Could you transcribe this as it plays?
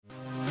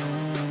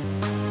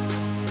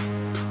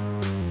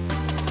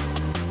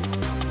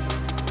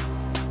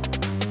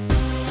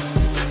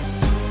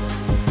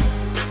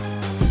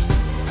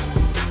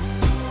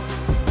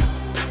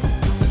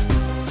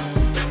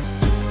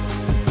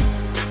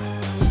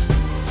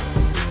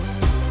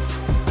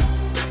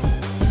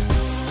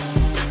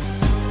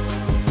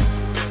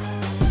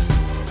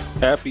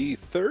happy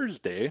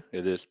Thursday.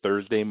 It is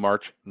Thursday,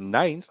 March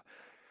 9th,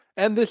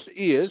 and this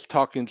is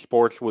Talking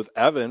Sports with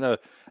Evan, a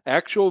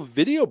actual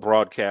video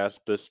broadcast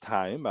this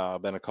time.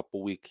 Been a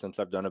couple weeks since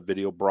I've done a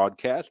video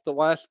broadcast. The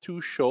last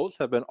two shows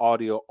have been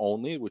audio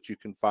only, which you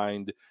can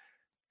find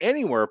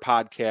anywhere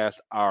podcasts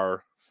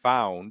are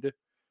found.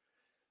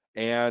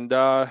 And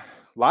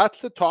lots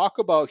to talk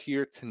about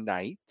here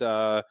tonight.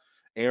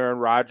 Aaron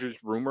Rodgers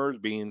rumors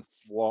being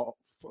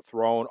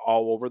thrown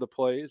all over the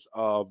place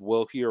of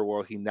will he or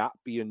will he not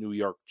be a New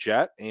York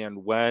Jet,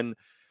 and when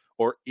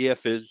or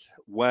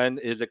when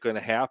is it going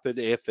to happen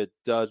if it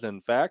does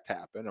in fact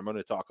happen. I'm going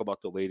to talk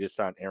about the latest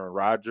on Aaron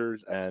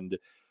Rodgers and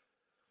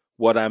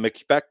what I'm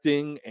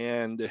expecting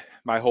and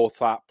my whole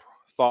thought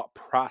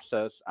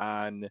process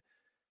on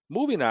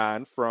moving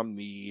on from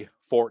the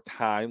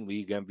four-time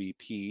league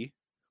MVP.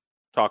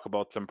 Talk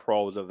about some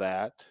pros of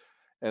that,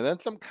 and then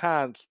some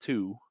cons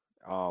too.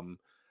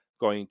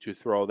 Going to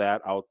throw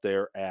that out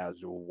there as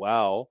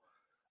well.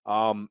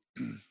 Um,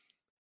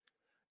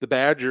 the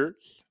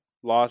Badgers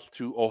lost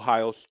to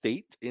Ohio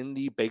State in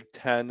the Big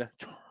Ten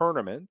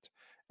tournament,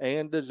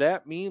 and does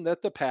that mean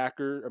that the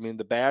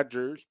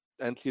Badgers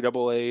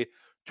NCAA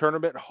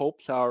tournament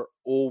hopes are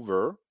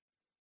over?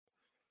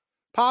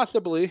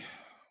 Possibly.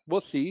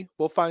 We'll see.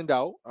 We'll find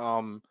out.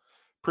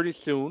 Pretty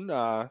soon.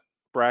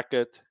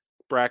 Brackets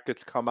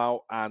come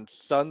out on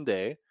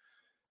Sunday.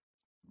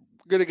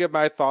 Going to give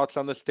my thoughts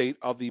on the state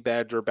of the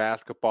Badger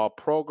basketball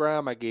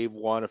program. I gave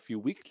one a few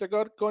weeks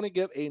ago. Going to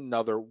give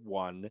another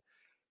one.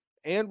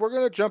 And we're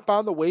going to jump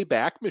on the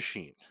Wayback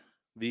Machine.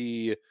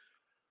 The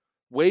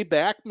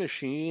Wayback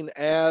Machine,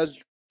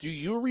 as do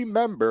you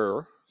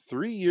remember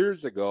 3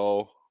 years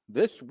ago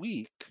this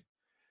week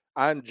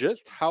on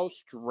just how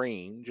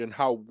strange and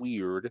how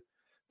weird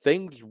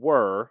things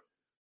were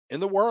in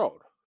the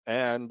world.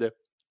 And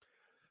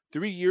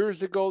 3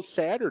 years ago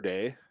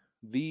Saturday,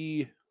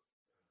 the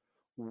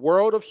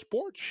world of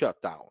sports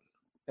shut down.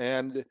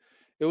 And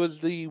it was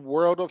the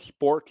world of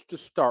sports to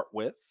start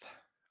with.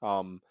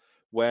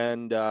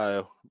 When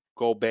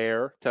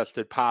Gobert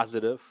tested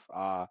positive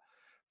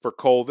for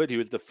COVID, he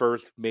was the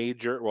first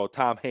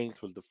Tom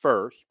Hanks was the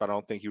first, but I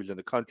don't think he was in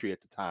the country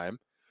at the time.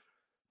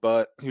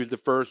 But he was the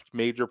first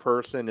major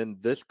person in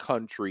this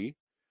country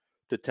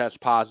to test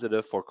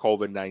positive for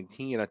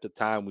COVID-19. At the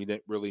time, we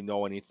didn't really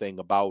know anything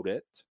about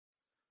it.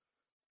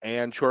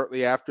 And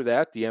shortly after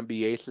that, the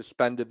NBA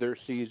suspended their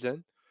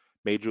season.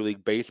 Major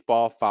League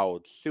Baseball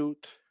followed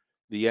suit.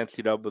 The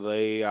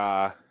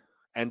NCAA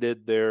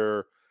ended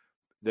their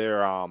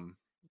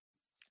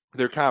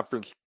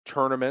conference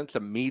tournaments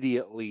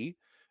immediately.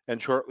 And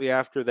shortly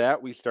after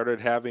that, we started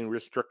having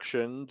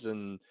restrictions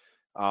and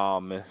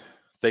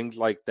things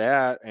like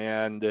that.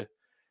 And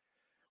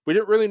we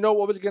didn't really know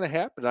what was going to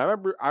happen.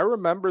 I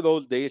remember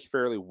those days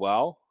fairly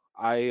well.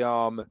 I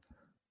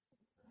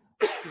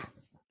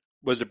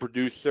was a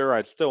producer.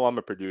 I still am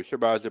a producer,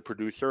 but I was a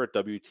producer at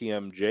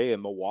WTMJ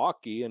in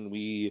Milwaukee, and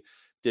we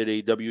did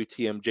a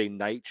WTMJ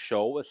night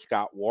show with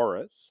Scott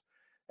Warris.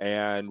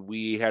 And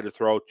we had to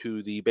throw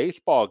to the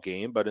baseball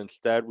game, but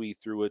instead we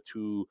threw it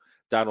to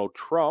Donald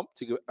Trump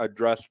to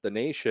address the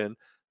nation,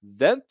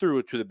 then threw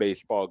it to the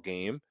baseball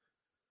game.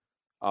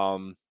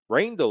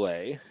 Rain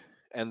delay.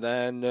 And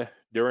then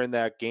during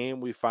that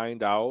game, we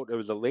find out it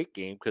was a late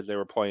game because they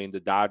were playing the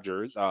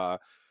Dodgers.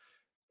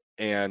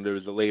 And it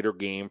was a later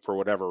game for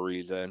whatever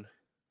reason.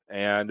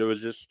 And it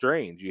was just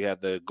strange. You had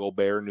the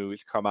Gobert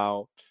news come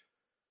out.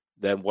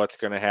 Then what's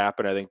going to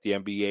happen? I think the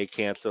NBA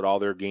canceled all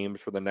their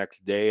games for the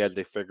next day as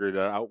they figured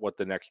out what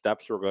the next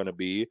steps were going to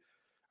be.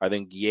 I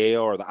think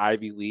Yale or the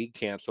Ivy League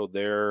canceled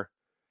their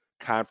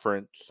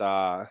conference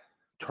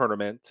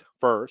tournament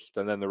first,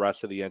 and then the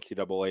rest of the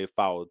NCAA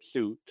followed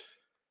suit.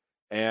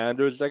 And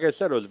it was, like I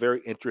said, it was a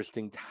very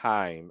interesting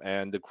time.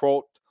 And to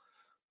quote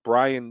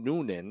Brian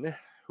Noonan,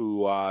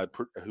 who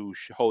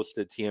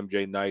hosted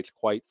TMJ Nights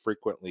quite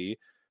frequently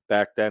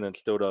back then and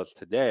still does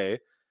today,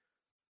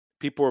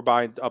 people were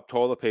buying up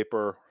toilet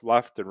paper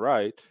left and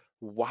right.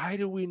 Why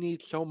do we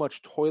need so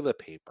much toilet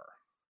paper?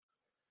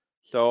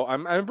 So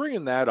I'm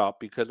bringing that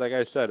up because, like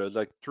I said, it was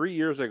like 3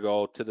 years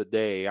ago to the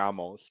day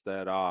almost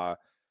that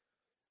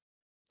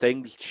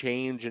things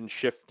changed and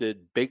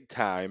shifted big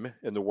time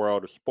in the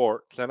world of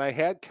sports. And I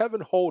had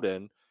Kevin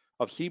Holden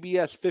of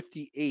CBS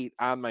 58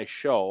 on my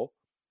show.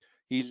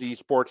 He's the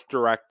sports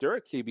director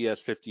at CBS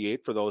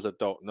 58, for those that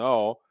don't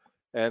know.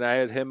 And I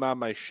had him on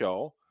my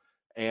show.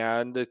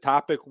 And the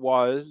topic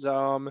was,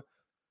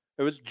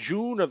 it was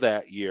June of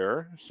that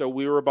year. So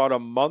we were about a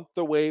month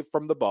away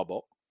from the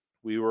bubble.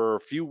 We were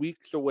a few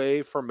weeks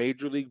away from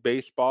Major League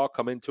Baseball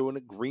coming to an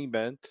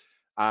agreement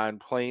on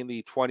playing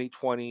the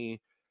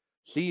 2020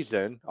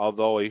 season,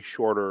 although a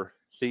shorter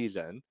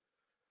season.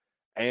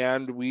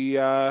 And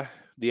the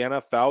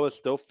NFL is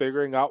still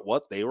figuring out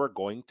what they were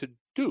going to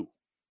do.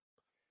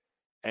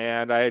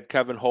 And I had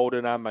Kevin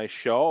Holden on my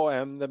show,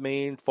 and the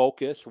main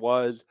focus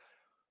was,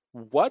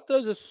 what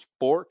does a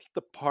sports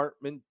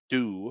department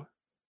do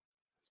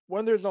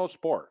when there's no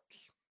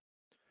sports?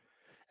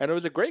 And it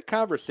was a great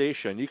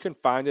conversation. You can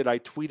find it. I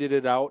tweeted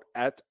it out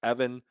at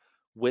Evan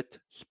with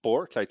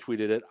Sports. I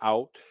tweeted it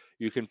out.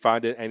 You can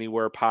find it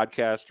anywhere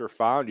podcasts are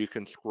found. You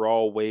can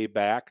scroll way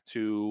back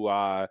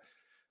to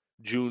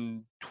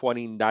June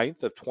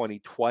 29th of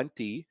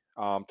 2020,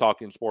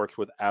 Talking Sports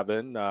with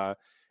Evan,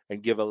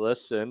 and give a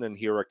listen and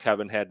hear what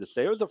Kevin had to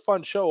say. It was a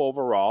fun show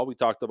overall. We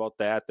talked about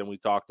that. Then we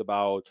talked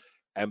about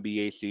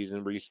NBA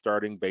season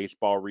restarting,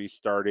 baseball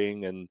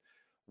restarting, and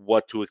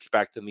what to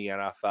expect in the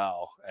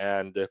NFL.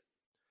 And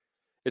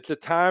it's a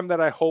time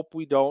that I hope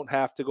we don't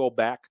have to go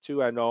back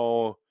to. I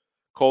know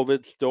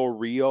COVID's still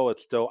real.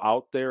 It's still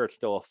out there. It's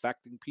still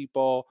affecting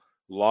people.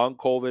 Long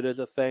COVID is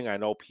a thing. I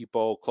know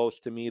people close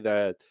to me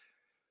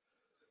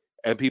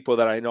and people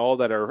that I know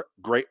that are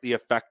greatly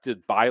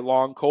affected by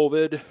long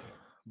COVID.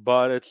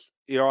 But it's,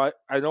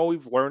 I know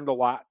we've learned a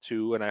lot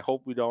too, and I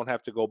hope we don't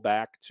have to go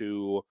back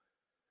to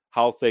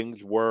how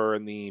things were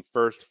in the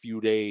first few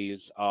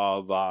days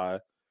of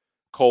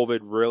COVID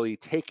really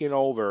taking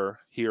over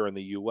here in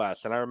the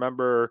U.S. And I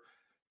remember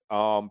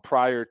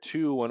prior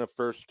to when it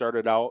first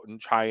started out in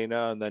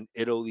China and then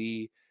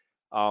Italy,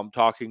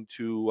 talking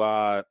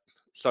to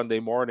Sunday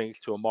mornings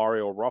to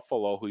Mario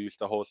Ruffalo, who used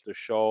to host a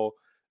show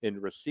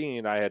in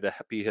Racine. I had to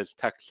be his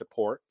tech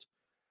support,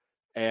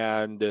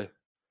 and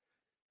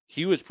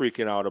he was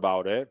freaking out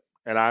about it.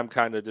 And I'm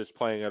kind of just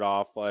playing it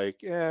off like,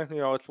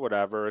 it's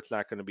whatever. It's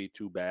not going to be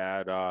too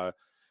bad.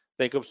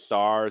 Think of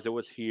SARS. It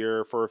was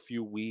here for a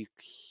few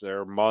weeks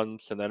or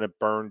months, and then it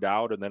burned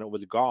out, and then it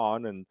was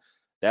gone. And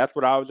that's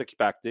what I was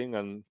expecting.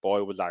 And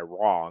boy, was I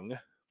wrong.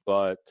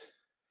 But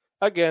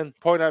again,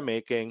 point I'm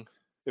making,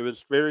 it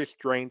was very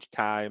strange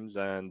times,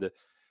 and it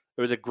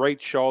was a great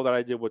show that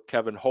I did with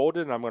Kevin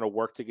Holden. I'm going to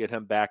work to get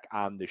him back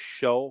on the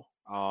show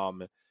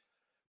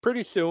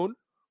pretty soon.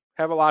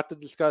 Have a lot to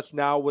discuss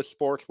now with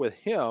sports with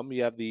him.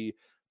 You have the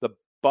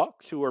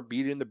Bucks, who are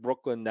beating the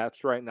Brooklyn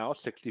Nets right now,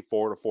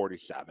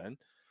 64-47.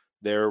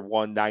 They're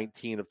won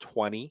 19 of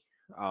 20,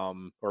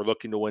 or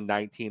looking to win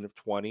 19 of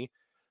 20.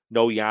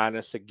 No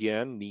Giannis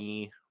again.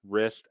 Knee,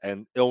 wrist,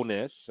 and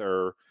illness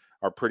are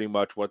pretty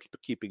much what's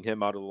keeping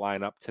him out of the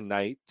lineup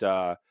tonight.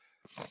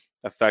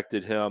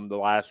 Affected him the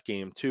last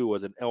game too,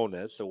 was an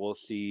illness. So we'll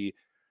see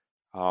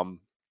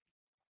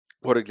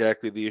what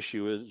exactly the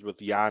issue is with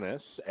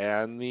Giannis.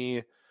 And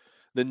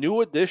the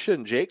new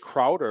addition, Jay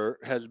Crowder,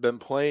 has been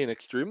playing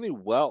extremely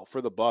well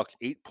for the Bucks.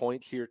 8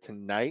 points here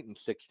tonight in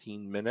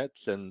 16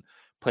 minutes and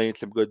playing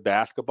some good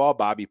basketball.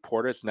 Bobby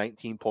Portis,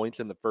 19 points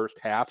in the first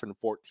half in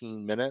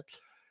 14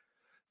 minutes.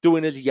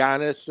 Doing his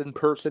Giannis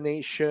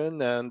impersonation.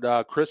 And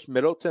Chris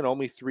Middleton,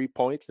 only 3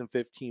 points in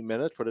 15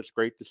 minutes. But it's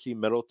great to see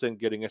Middleton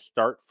getting a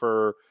start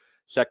for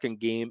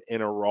second game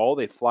in a row.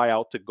 They fly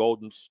out to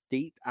Golden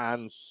State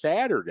on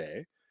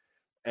Saturday.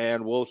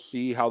 And we'll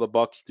see how the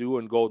Bucks do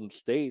in Golden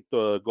State.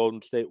 The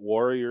Golden State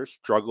Warriors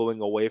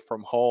struggling away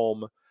from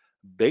home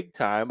big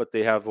time, but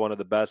they have one of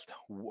the best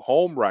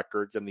home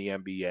records in the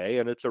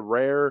NBA, and it's a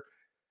rare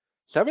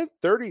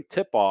 7:30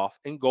 tip-off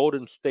in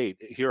Golden State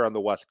here on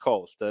the West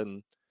Coast,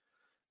 and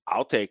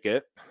I'll take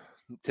it.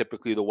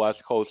 Typically, the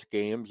West Coast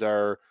games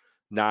are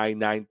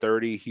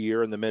 9:30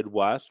 here in the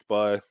Midwest,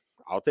 but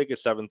I'll take a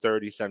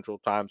 7:30 Central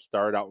Time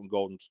start out in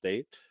Golden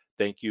State.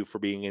 Thank you for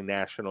being a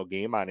national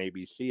game on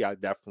ABC. I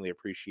definitely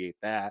appreciate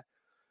that.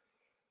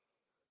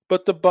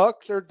 But the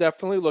Bucks are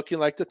definitely looking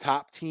like the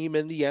top team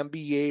in the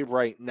NBA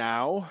right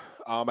now.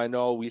 I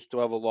know we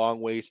still have a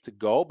long ways to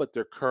go, but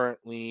they're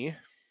currently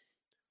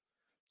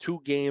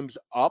 2 games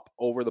up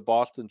over the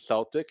Boston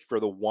Celtics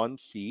for the 1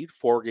 seed,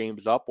 4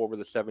 games up over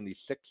the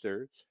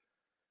 76ers,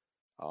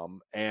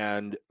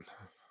 and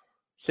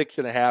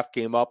 6.5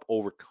 game up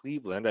over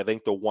Cleveland. I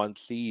think the 1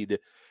 seed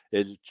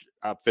is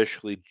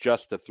officially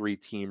just a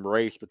 3-team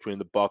race between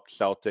the Bucks,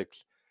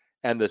 Celtics,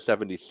 and the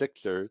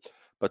 76ers.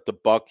 But the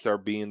Bucks are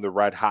being the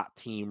red hot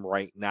team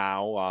right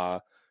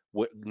now.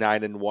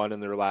 9-1 in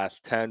their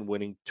last 10,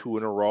 winning 2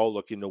 in a row,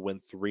 looking to win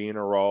 3 in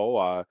a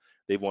row.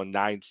 They've won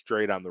 9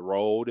 straight on the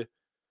road.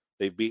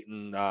 They've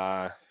beaten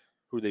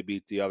who they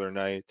beat the other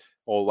night,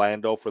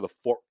 Orlando, for the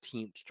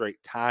 14th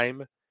straight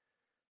time.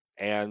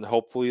 And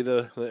hopefully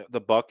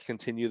the Bucks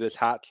continue this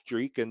hot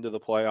streak into the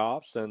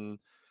playoffs and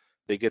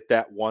they get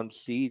that 1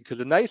 seed. Because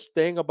the nice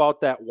thing about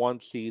that 1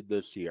 seed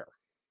this year,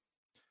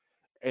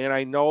 and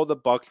I know the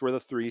Bucks were the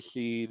 3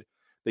 seed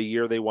the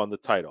year they won the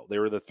title. They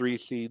were the 3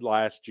 seed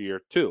last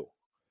year too.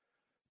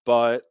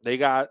 But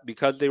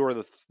because they were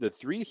the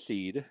 3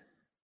 seed,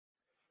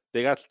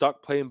 they got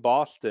stuck playing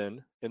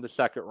Boston in the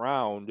second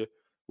round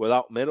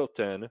without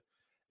Middleton.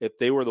 If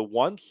they were the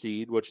 1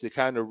 seed, which they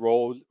kind of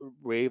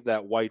waved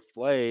that white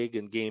flag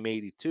in game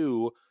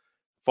 82,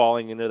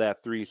 falling into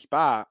that 3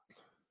 spot.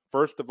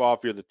 First of all,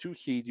 if you're the 2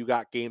 seed, you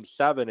got game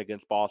 7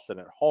 against Boston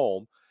at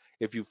home.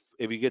 If you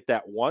get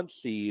that 1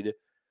 seed,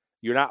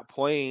 you're not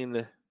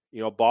playing,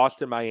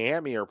 Boston,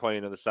 Miami are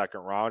playing in the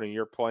second round, and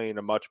you're playing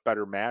a much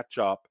better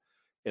matchup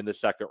in the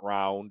second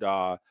round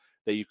that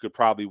you could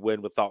probably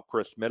win without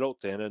Chris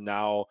Middleton. And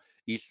now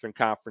Eastern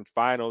Conference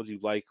Finals, you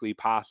likely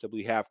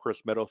possibly have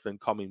Chris Middleton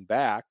coming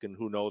back, and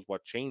who knows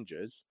what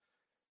changes.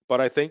 But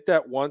I think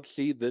that 1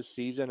 seed this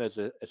season is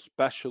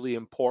especially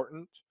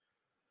important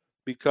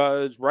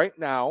because right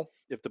now,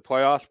 if the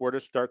playoffs were to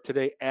start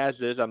today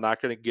as is, I'm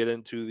not going to get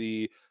into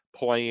the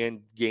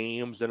play-in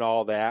games and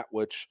all that,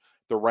 which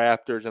the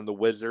Raptors and the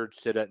Wizards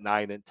sit at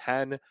 9 and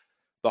 10.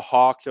 The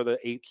Hawks are the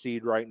 8th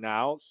seed right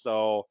now,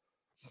 so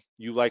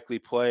you likely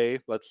play,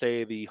 let's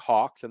say, the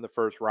Hawks in the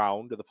first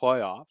round of the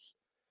playoffs.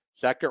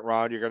 Second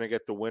round, you're going to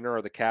get the winner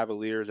of the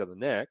Cavaliers and the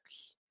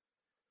Knicks.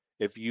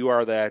 If you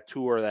are that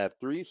 2 or that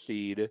 3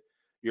 seed,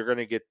 you're going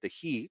to get the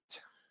Heat,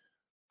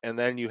 and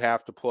then you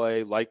have to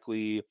play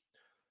likely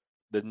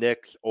the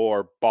Knicks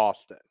or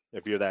Boston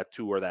if you're that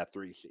 2 or that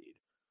 3 seed.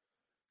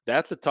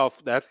 That's going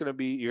to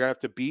be, you're going to have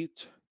to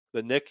beat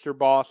the Knicks or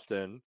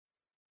Boston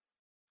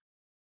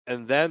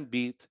and then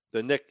beat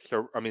the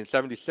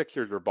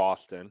 76ers or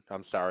Boston.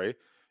 I'm sorry.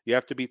 You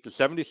have to beat the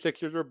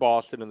 76ers or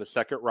Boston in the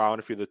second round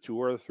if you're the 2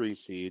 or the 3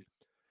 seed.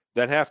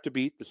 Then have to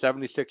beat the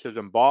 76ers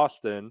and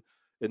Boston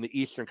in the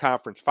Eastern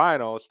Conference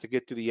Finals to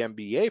get to the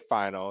NBA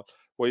Finals,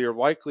 where you're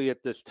likely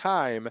at this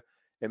time,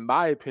 in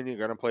my opinion,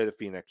 going to play the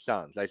Phoenix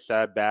Suns. I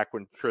said back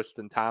when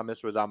Tristan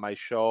Thomas was on my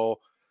show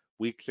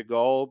weeks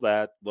ago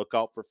that look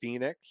out for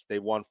Phoenix. They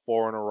won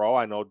 4 in a row.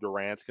 I know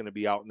Durant's going to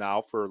be out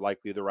now for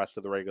likely the rest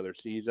of the regular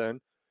season.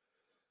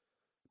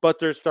 But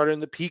they're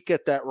starting to peak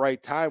at that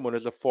right time when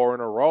it's a 4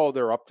 in a row.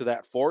 They're up to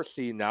that 4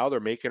 seed now.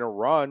 They're making a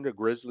run. The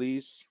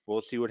Grizzlies,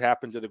 we'll see what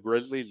happens to the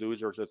Grizzlies.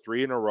 Losers are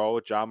 3 in a row.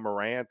 John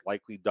Morant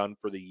likely done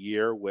for the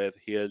year with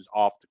his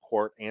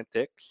off-the-court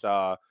antics,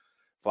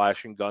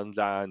 flashing guns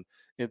on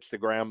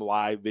Instagram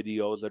live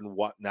videos and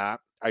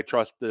whatnot. I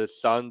trust the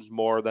Suns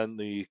more than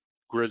the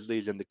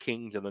Grizzlies and the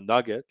Kings and the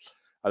Nuggets.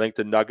 I think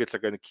the Nuggets are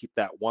going to keep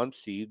that 1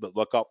 seed, but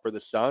look out for the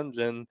Suns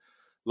and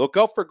look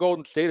out for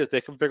Golden State if they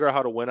can figure out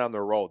how to win on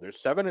the road. They're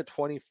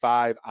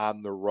 7-25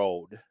 on the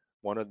road,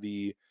 one of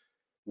the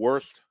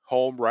worst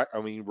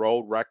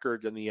road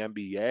records in the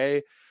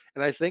NBA.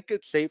 And I think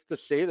it's safe to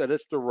say that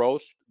it's the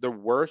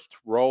worst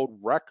road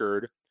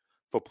record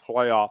for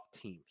playoff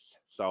teams.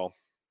 So,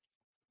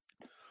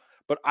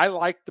 but I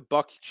like the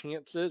Bucks'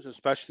 chances,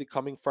 especially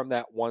coming from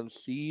that 1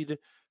 seed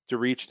to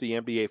reach the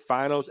NBA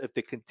Finals if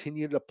they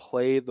continue to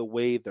play the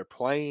way they're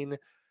playing.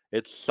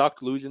 It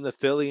sucked losing to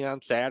Philly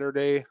on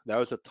Saturday. That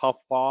was a tough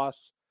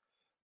loss.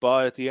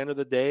 But at the end of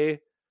the day,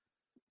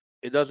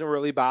 it doesn't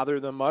really bother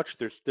them much.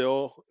 They're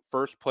still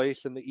first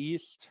place in the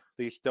East.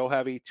 They still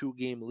have a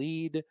 2-game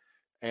lead.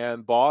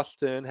 And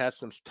Boston has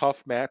some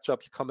tough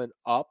matchups coming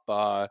up.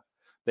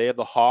 They have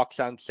the Hawks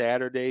on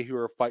Saturday who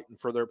are fighting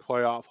for their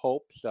playoff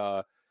hopes.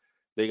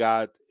 They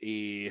got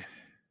the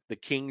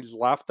Kings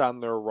left on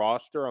their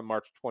roster on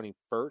March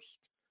 21st.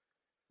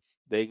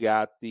 They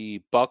got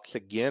the Bucks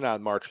again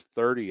on March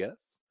 30th.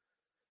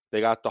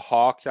 They got the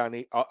Hawks on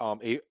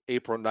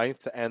April 9th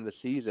to end the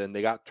season.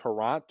 They got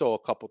Toronto a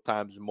couple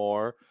times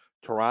more.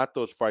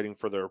 Toronto's fighting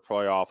for their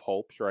playoff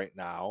hopes right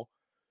now.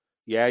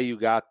 Yeah, you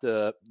got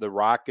the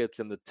Rockets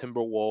and the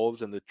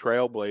Timberwolves and the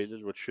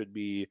Trailblazers, which should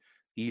be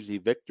easy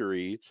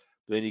victories.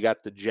 But then you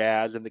got the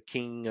Jazz and the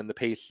King and the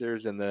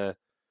Pacers and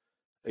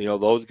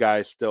those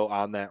guys still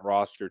on that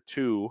roster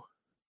too.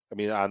 I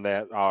mean, on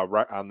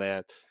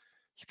that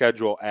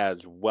schedule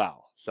as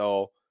well.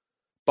 So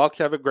Bucks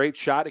have a great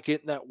shot at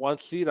getting that 1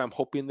 seed. I'm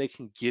hoping they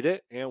can get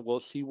it, and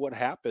we'll see what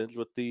happens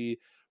with the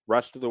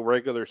rest of the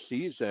regular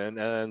season.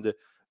 And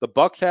the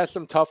Bucks have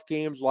some tough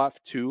games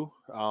left too.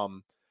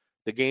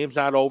 The game's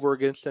not over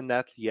against the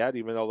Nets yet,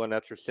 even though the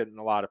Nets are sitting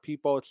a lot of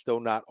people. It's still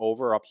not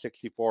over, up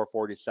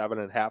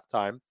 64-47 at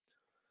halftime.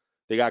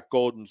 They got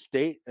Golden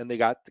State, and they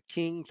got the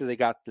Kings, and they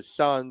got the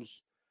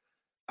Suns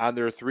on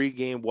their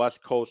 3-game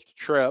West Coast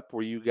trip,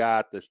 where you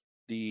got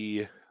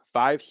the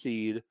 5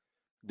 seed,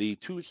 the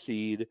 2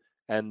 seed,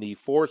 and the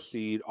 4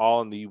 seed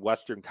all in the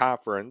Western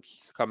Conference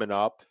coming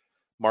up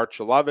March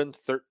 11th,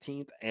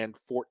 13th, and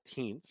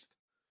 14th.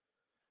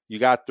 You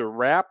got the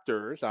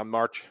Raptors on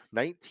March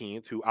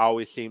 19th, who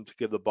always seem to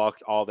give the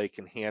Bucks all they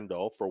can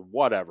handle for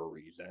whatever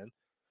reason.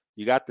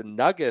 You got the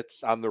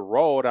Nuggets on the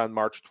road on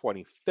March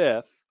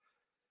 25th.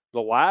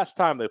 The last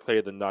time they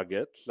played the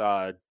Nuggets,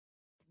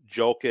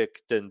 Jokic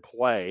didn't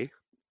play,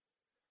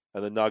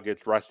 and the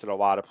Nuggets rested a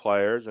lot of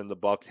players, and the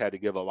Bucks had to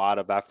give a lot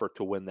of effort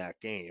to win that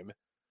game.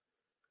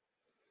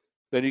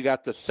 Then you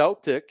got the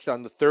Celtics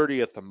on the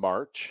 30th of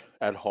March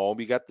at home.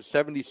 You got the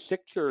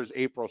 76ers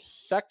April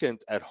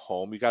 2nd at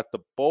home. You got the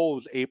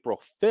Bulls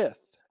April 5th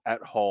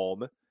at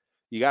home.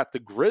 You got the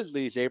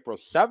Grizzlies April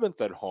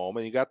 7th at home.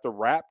 And you got the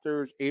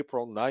Raptors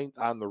April 9th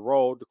on the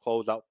road to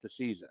close out the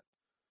season.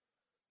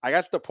 I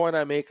guess the point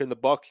I'm making, the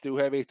Bucks do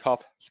have a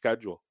tough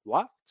schedule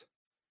left.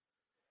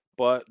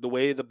 But the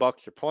way the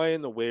Bucks are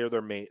playing, the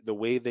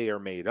way they are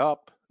made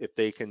up, if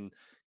they can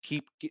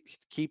keep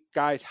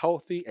guys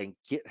healthy and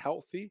get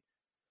healthy,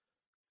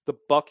 the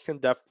Bucks can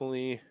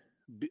definitely.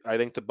 I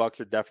think the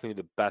Bucks are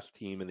definitely the best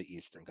team in the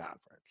Eastern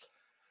Conference.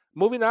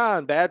 Moving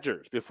on,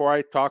 Badgers. Before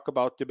I talk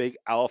about the big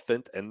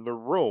elephant in the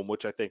room,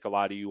 which I think a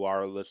lot of you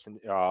are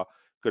going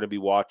to be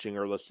watching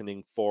or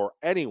listening for,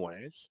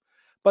 anyways.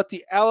 But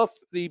the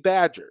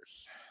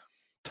Badgers,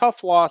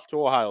 tough loss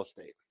to Ohio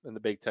State in the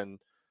Big Ten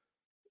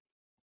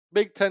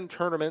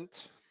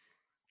tournament.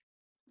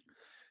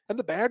 And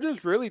the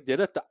Badgers really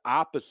did it the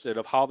opposite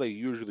of how they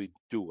usually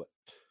do it.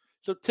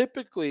 So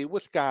typically,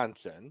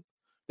 Wisconsin,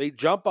 they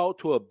jump out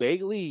to a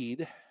big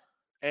lead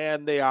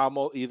and they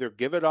almost either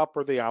give it up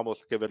or they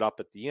almost give it up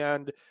at the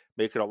end,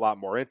 make it a lot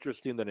more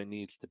interesting than it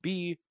needs to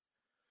be.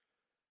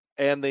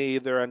 And they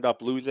either end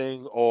up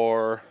losing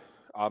or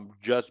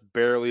just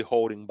barely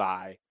holding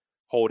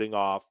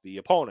off the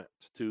opponent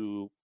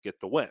to get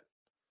the win.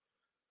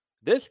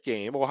 This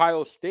game,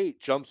 Ohio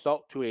State jumps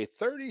out to a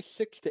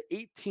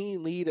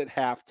 36-18 lead at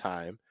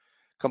halftime,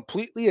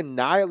 completely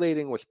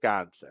annihilating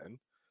Wisconsin,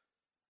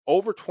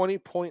 over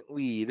 20-point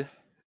lead,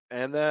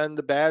 and then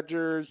the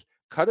Badgers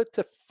cut it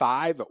to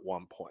 5 at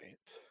one point,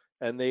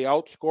 and they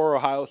outscore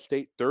Ohio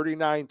State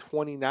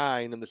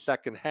 39-29 in the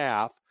second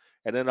half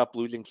and end up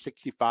losing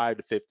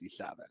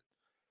 65-57.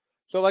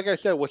 So, like I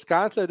said,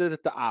 Wisconsin did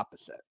it the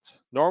opposite.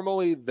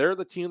 Normally, they're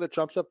the team that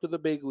jumps up to the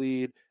big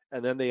lead,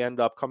 and then they end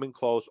up coming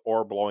close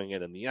or blowing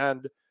it in the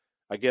end.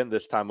 Again,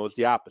 this time it was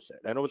the opposite.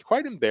 And it was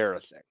quite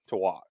embarrassing to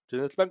watch.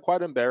 And it's been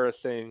quite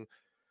embarrassing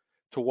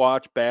to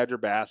watch Badger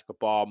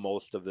basketball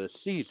most of this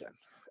season.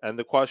 And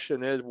the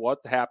question is,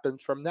 what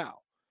happens from now?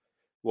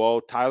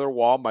 Well, Tyler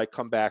Wall might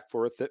come back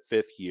for a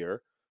fifth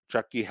year.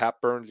 Chucky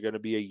Hepburn is going to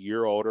be a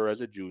year older as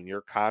a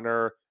junior.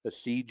 Connor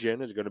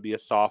Essegian is going to be a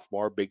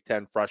sophomore, Big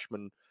Ten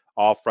freshman,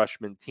 all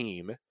freshman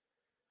team.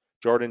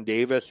 Jordan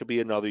Davis will be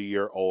another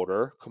year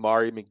older.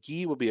 Kamari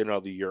McGee will be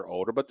another year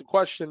older. But the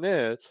question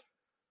is,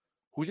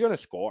 who's going to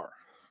score?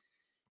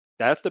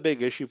 That's the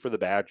big issue for the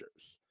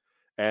Badgers.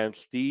 And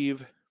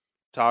Steve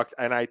talked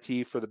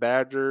NIT for the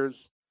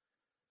Badgers.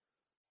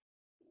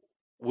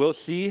 We'll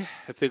see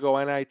if they go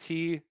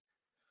NIT.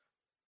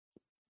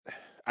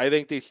 I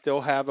think they still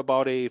have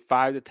about a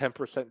 5 to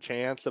 10%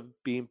 chance of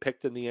being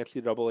picked in the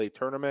NCAA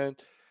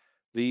tournament.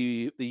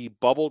 The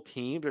bubble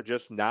teams are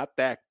just not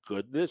that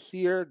good this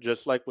year,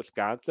 just like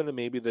Wisconsin and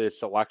maybe the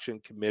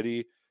selection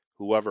committee,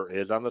 whoever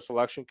is on the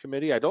selection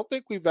committee. I don't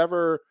think we've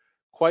ever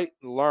quite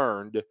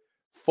learned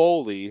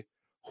fully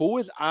who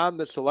is on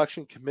the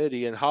selection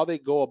committee and how they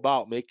go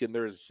about making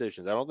their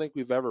decisions. I don't think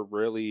we've ever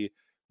really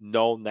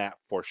known that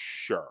for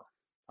sure.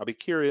 I'll be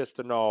curious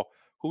to know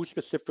who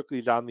specifically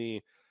is on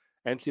the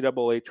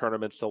NCAA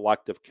tournament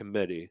selective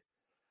committee.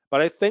 But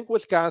I think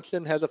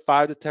Wisconsin has a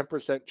 5 to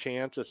 10%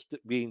 chance of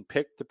being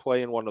picked to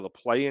play in one of the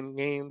play-in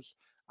games.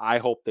 I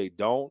hope they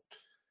don't.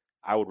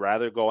 I would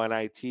rather go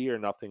NIT or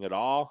nothing at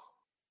all.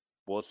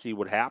 We'll see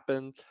what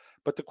happens.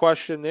 But the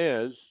question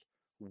is,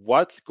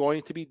 what's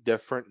going to be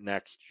different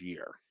next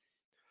year?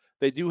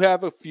 They do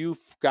have a few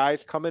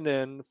guys coming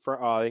in,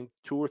 for I think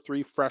 2 or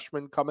 3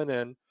 freshmen coming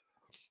in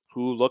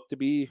who look to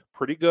be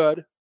pretty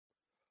good.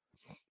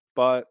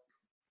 But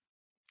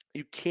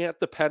you can't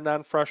depend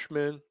on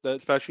freshmen,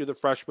 especially the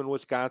freshman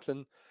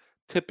Wisconsin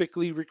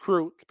typically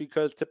recruits,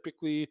 because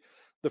typically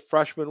the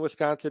freshman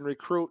Wisconsin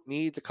recruit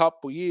needs a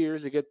couple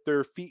years to get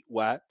their feet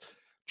wet.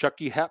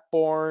 Chucky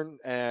Hepburn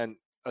and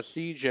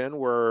Essegian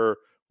were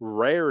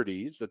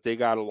rarities that they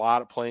got a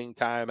lot of playing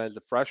time as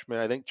a freshman.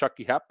 I think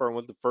Chucky Hepburn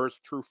was the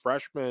first true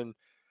freshman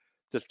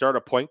to start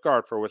a point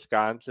guard for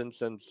Wisconsin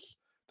since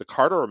the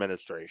Carter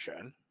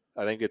administration.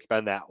 I think it's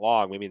been that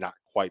long, maybe not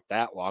quite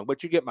that long,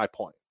 but you get my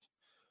point.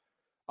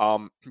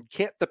 You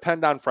can't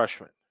depend on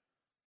freshmen.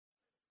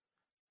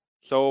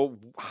 So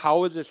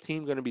how is this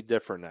team going to be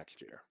different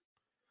next year?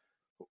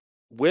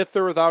 With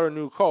or without a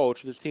new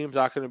coach, this team's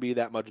not going to be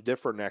that much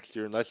different next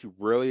year unless you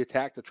really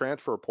attack the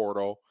transfer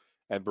portal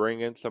and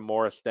bring in some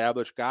more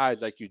established guys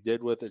like you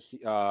did with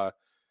I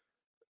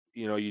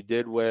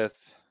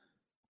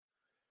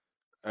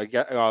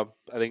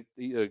think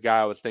the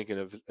guy I was thinking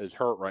of is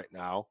hurt right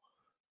now.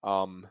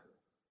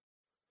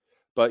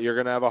 But you're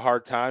going to have a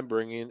hard time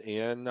bringing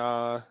in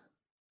a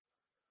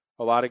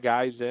lot of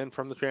guys in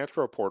from the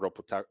transfer portal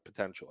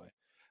potentially.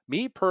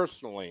 Me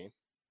personally,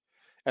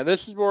 and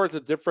this is where the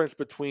difference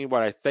between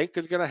what I think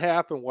is going to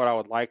happen and what I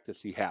would like to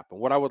see happen.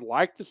 What I would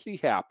like to see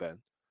happen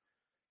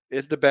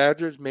is the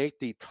Badgers make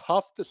the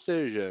tough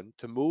decision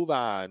to move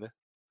on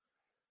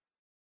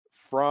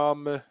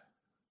from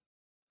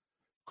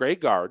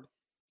Greg Gard.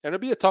 And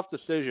it'll be a tough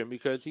decision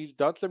because he's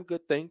done some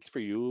good things for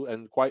you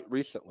and quite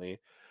recently.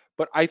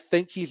 But I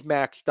think he's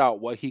maxed out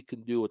what he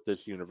can do with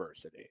this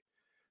university.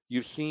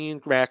 You've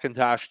seen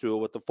McIntosh do it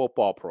with the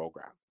football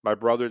program. My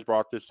brother's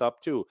brought this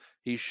up too.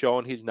 He's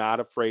shown he's not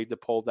afraid to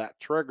pull that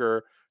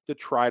trigger to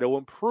try to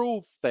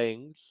improve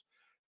things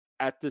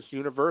at this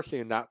university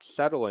and not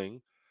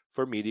settling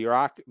for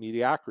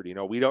mediocrity. You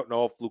know, we don't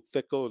know if Luke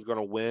Fickell is going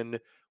to win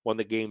when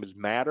the games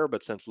matter,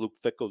 but since Luke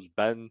Fickell's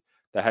been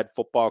the head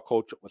football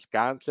coach at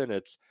Wisconsin,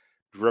 it's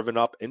driven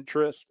up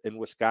interest in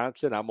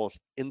Wisconsin almost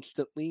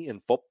instantly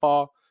in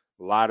football.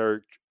 A lot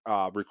of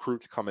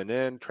recruits coming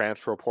in,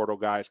 transfer portal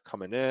guys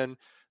coming in.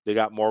 They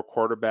got more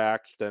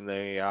quarterbacks than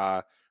they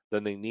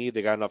need.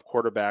 They got enough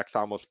quarterbacks to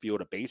almost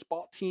field a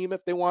baseball team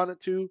if they wanted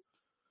to.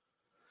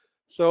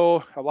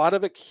 So a lot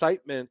of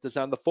excitement is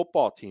on the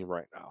football team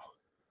right now.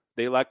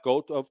 They let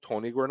go of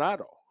Tony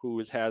Granato, who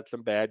has had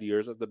some bad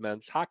years as the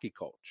men's hockey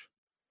coach.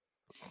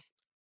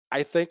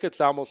 I think it's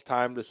almost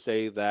time to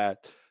say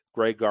that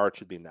Greg Gard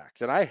should be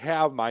next. And I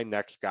have my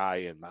next guy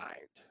in mind.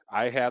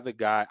 I have the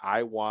guy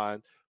I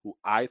want who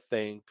I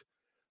think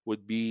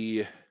would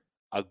be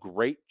a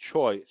great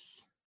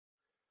choice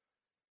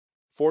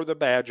for the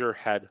Badger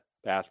head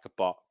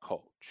basketball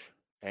coach.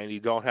 And you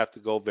don't have to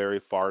go very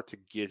far to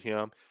get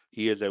him.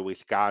 He is a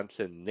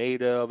Wisconsin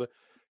native.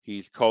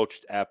 He's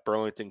coached at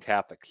Burlington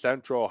Catholic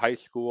Central High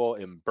School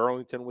in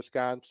Burlington,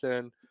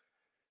 Wisconsin.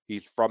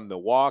 He's from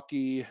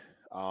Milwaukee.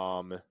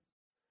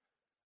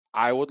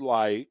 I would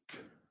like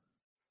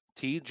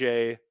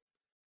TJ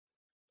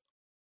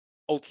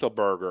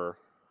Otzelberger,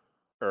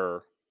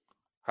 or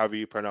however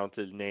you pronounce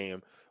his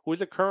name, who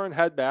is a current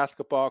head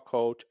basketball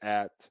coach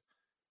at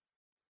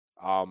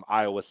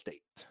Iowa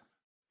State.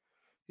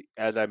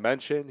 As I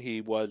mentioned,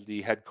 he was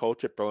the head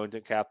coach at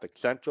Burlington Catholic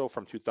Central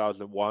from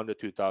 2001 to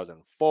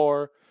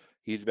 2004.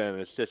 He's been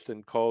an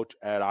assistant coach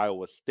at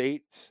Iowa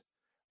State,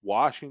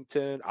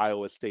 Washington,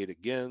 Iowa State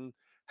again,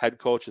 head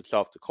coach at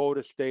South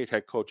Dakota State,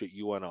 head coach at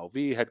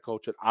UNLV, head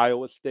coach at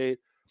Iowa State.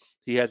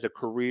 He has a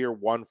career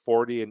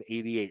 140 and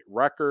 88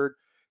 record.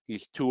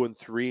 He's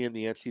 2-3 in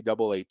the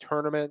NCAA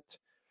tournament.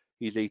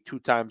 He's a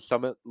two-time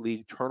Summit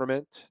League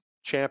tournament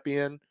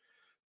champion,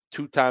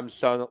 two-time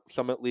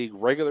Summit League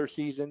regular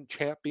season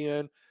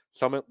champion,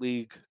 Summit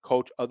League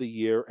Coach of the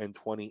Year in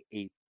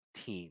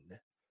 2018.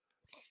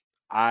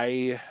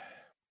 I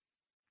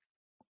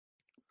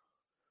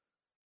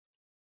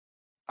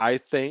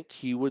think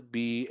he would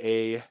be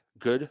a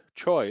good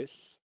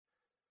choice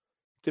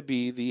to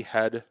be the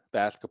head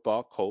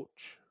basketball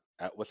coach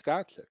at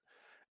Wisconsin.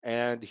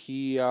 And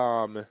he,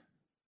 the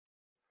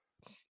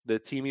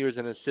team he was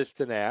an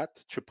assistant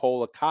at,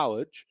 Chipola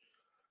College,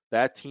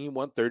 that team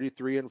won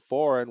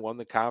 33-4 and won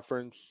the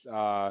conference,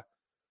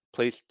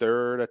 placed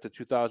third at the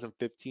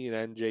 2015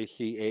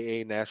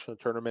 NJCAA National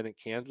Tournament in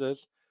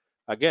Kansas.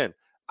 Again,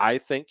 I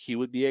think he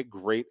would be a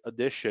great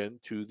addition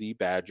to the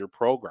Badger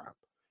program.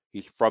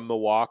 He's from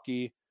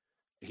Milwaukee.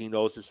 He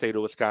knows the state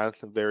of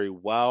Wisconsin very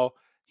well.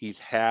 He's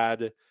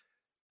had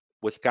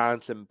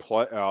Wisconsin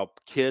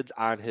kids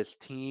on his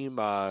team.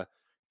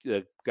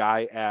 The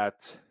guy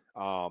at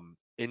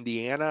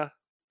Indiana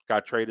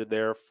got traded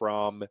there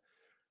from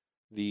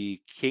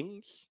the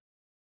Kings.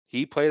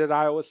 He played at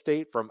Iowa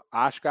State from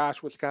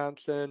Oshkosh,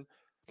 Wisconsin.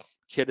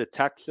 Kid at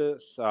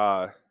Texas.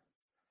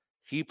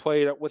 He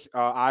played at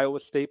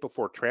Iowa State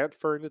before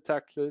transferring to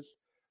Texas.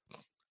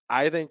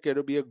 I think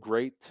it'll be a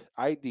great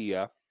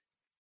idea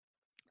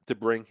to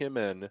bring him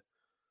in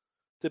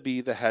to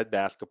be the head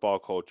basketball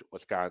coach at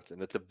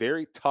Wisconsin. It's a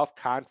very tough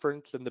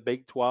conference in the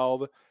Big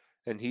 12,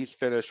 and he's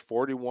finished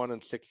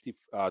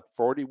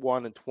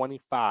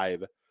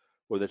 41-25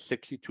 with a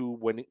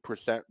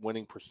 62%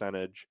 winning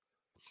percentage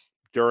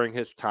during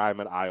his time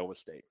at Iowa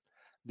State.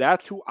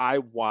 That's who I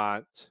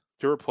want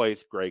to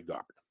replace Greg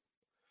Gard.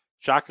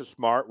 Shaka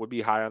Smart would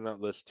be high on that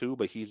list too,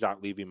 but he's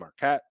not leaving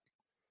Marquette.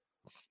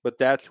 But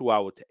that's who I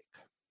would take.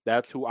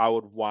 That's who I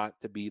would want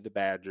to be the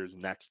Badgers'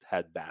 next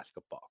head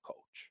basketball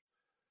coach.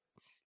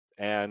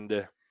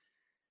 And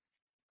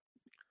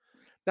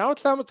now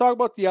it's time to talk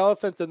about the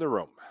elephant in the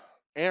room.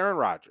 Aaron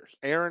Rodgers,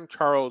 Aaron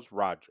Charles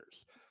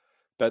Rodgers,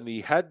 been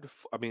the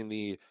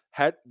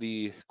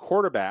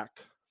quarterback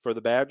for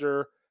the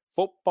Badger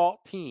football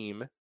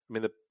team.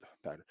 The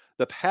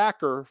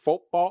Packer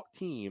football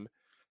team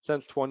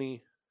since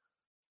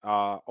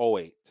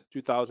 2008.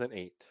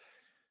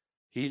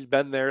 He's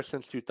been there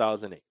since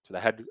 2008.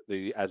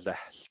 As the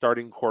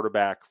starting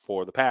quarterback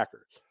for the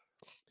Packers.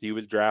 He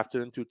was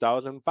drafted in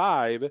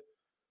 2005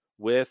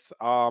 with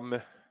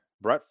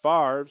Brett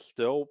Favre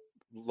still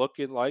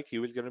looking like he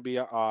was going to be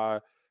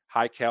a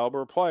high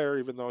caliber player,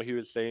 even though he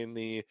was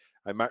saying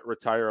I might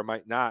retire, I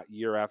might not,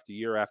 year after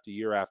year after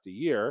year after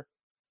year.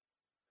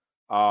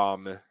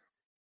 But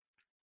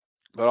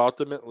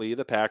ultimately,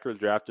 the Packers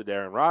drafted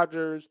Aaron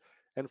Rodgers,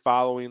 and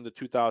following the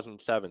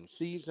 2007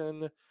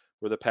 season,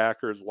 where the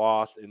Packers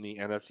lost in the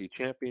NFC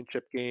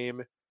Championship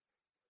game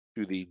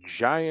to the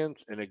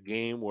Giants in a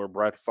game where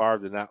Brett Favre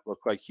did not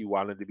look like he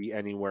wanted to be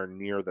anywhere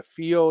near the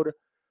field,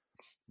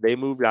 they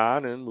moved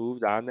on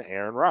to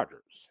Aaron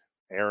Rodgers,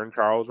 Aaron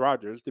Charles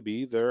Rodgers, to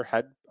be their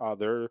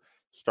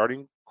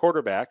starting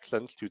quarterback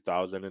since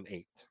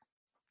 2008.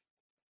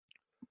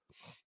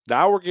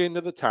 Now we're getting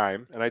to the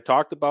time, and I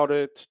talked about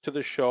it to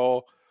the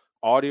show,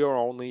 audio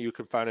only. You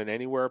can find it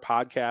anywhere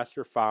podcasts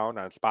are found,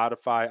 on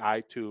Spotify,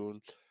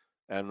 iTunes,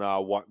 and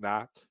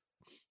whatnot.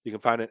 You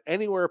can find it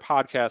anywhere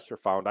podcasts are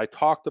found. I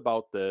talked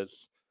about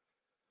this.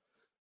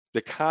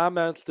 The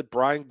comments that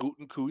Brian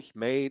Gutekunst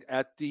made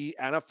at the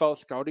NFL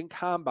Scouting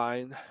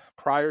Combine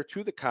prior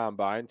to the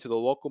Combine to the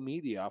local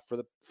media for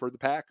the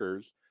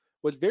Packers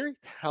was very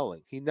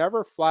telling. He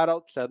never flat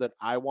out said that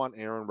I want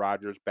Aaron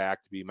Rodgers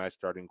back to be my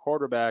starting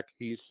quarterback.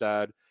 He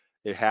said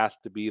it has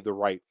to be the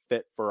right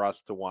fit for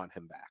us to want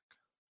him back.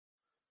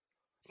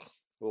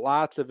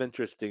 Lots of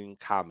interesting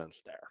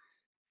comments there.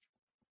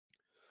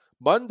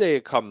 Monday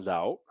it comes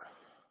out,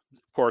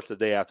 of course, the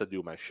day after I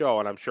do my show,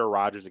 and I'm sure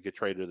Rodgers will get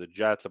traded to the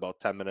Jets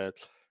about 10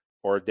 minutes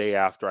or a day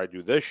after I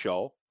do this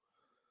show.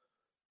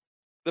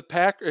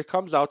 It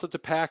comes out that the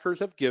Packers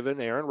have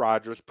given Aaron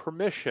Rodgers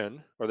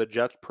permission, or the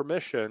Jets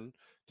permission,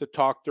 to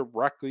talk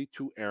directly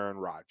to Aaron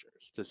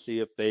Rodgers to see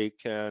if they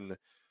can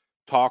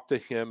talk to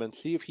him and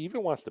see if he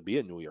even wants to be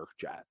a New York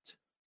Jet.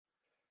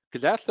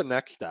 Because that's the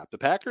next step. The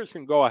Packers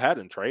can go ahead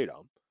and trade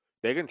him.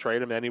 They can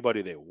trade him to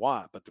anybody they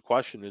want, but the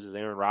question is, does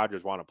Aaron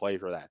Rodgers want to play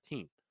for that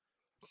team?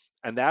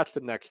 And that's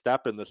the next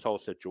step in this whole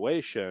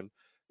situation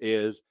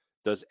is,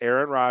 does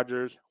Aaron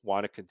Rodgers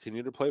want to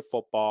continue to play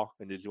football,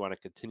 and does he want to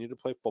continue to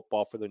play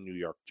football for the New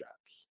York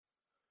Jets?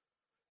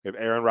 If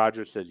Aaron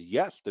Rodgers says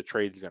yes, the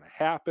trade's going to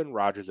happen.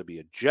 Rodgers will be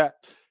a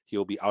Jet.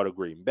 He'll be out of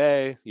Green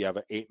Bay. You have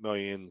an $8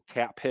 million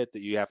cap hit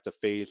that you have to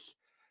face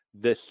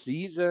this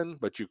season,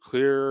 but you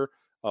clear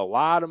a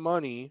lot of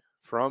money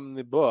from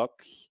the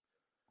books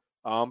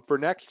for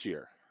next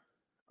year.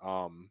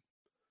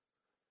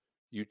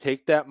 You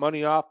take that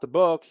money off the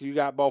books, you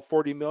got about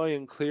 $40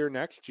 million clear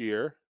next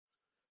year.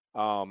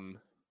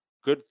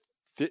 Good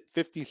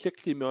 50,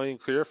 60 million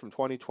clear from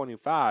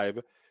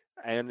 2025,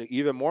 and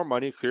even more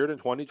money cleared in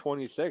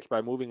 2026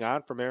 by moving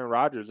on from Aaron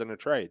Rodgers in a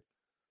trade.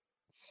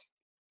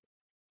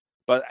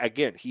 But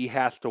again, he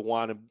has to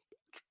want to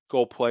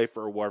go play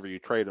for whoever you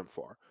trade him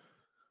for.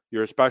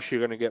 You're especially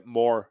going to get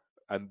more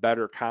and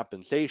better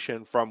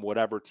compensation from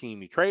whatever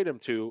team you trade him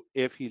to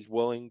if he's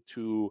willing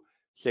to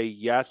say,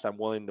 yes, I'm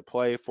willing to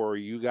play for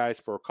you guys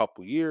for a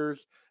couple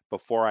years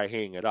before I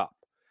hang it up.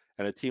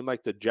 And a team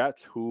like the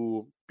Jets,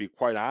 who, be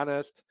quite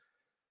honest,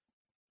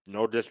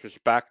 no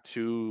disrespect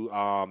to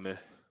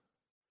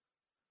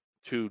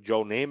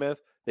Joe Namath,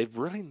 they've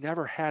really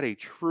never had a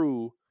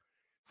true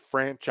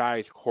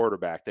franchise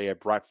quarterback. They had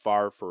Brett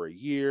Favre for a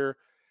year.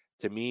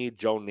 To me,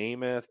 Joe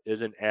Namath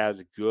isn't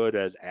as good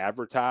as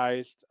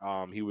advertised.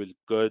 He was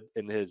good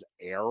in his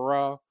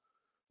era,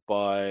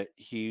 but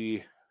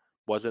he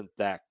wasn't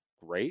that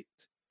great.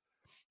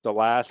 The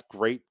last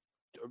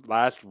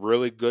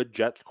really good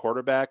Jets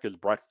quarterback is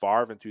Brett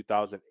Favre in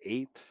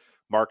 2008.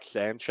 Mark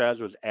Sanchez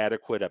was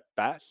adequate at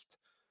best.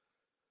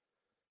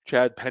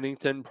 Chad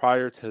Pennington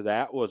prior to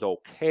that was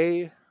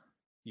okay.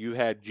 You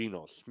had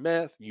Geno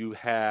Smith. You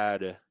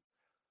had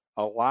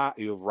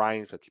you have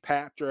Ryan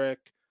Fitzpatrick.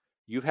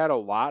 You've had a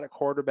lot of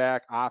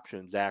quarterback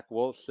options. Zach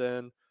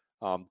Wilson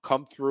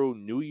come through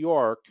New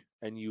York,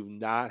 and you've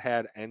not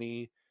had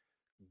any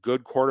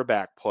good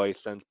quarterback play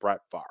since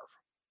Brett Favre.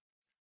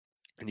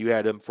 And you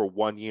had him for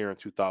 1 year in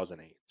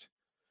 2008.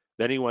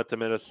 Then he went to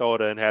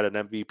Minnesota and had an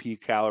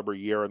MVP caliber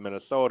year in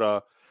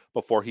Minnesota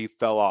before he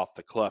fell off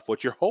the cliff.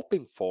 What you're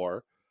hoping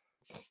for,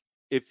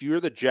 if you're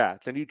the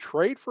Jets and you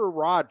trade for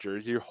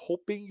Rodgers, you're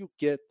hoping you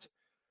get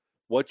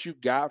what you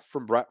got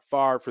from Brett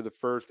Favre for the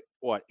first,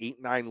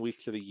 8-9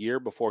 weeks of the year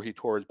before he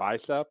tore his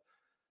bicep.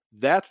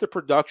 That's the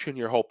production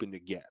you're hoping to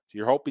get.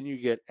 You're hoping you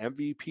get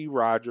MVP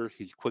Rodgers.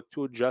 He's quick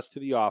to adjust to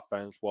the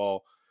offense.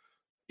 Well,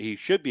 he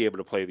should be able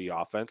to play the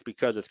offense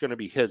because it's going to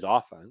be his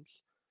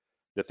offense.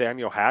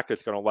 Nathaniel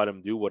Hackett's going to let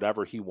him do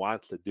whatever he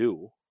wants to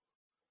do.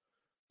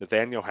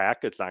 Nathaniel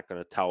Hackett's not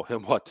going to tell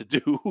him what to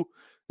do.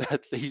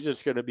 He's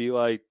just going to be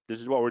like, this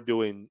is what we're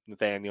doing,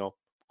 Nathaniel.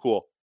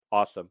 Cool.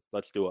 Awesome.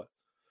 Let's do it.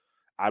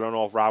 I don't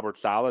know if Robert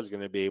Saleh is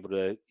going to be able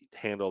to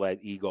handle that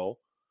ego.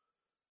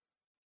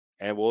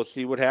 And we'll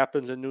see what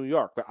happens in New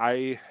York. But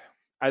I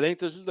think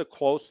this is the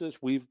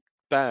closest we've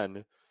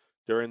been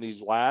during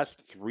these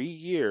last 3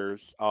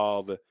 years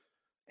of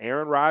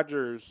Aaron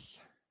Rodgers.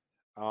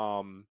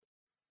 I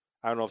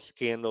don't know if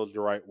scandal is the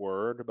right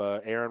word,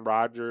 but Aaron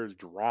Rodgers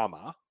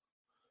drama.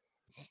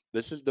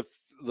 This is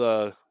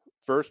the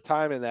first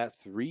time in that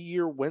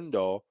 3-year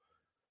window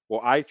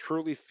where I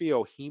truly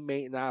feel he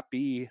may not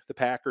be the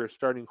Packers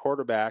starting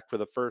quarterback for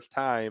the first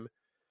time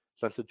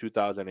since the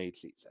 2008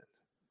 season.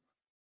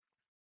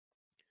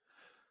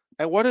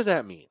 And what does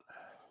that mean?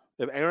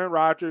 If Aaron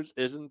Rodgers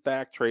is in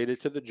fact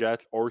traded to the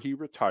Jets or he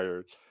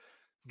retires,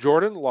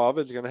 Jordan Love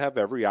is going to have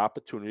every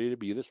opportunity to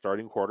be the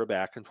starting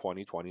quarterback in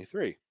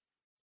 2023.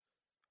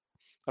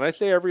 And I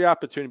say every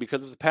opportunity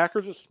because if the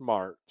Packers are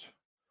smart,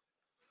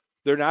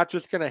 they're not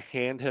just going to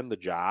hand him the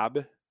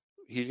job.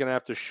 He's going to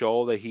have to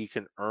show that he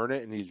can earn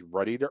it and he's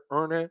ready to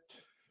earn it.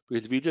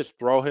 Because if you just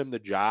throw him the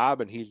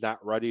job and he's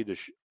not ready to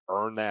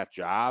earn that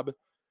job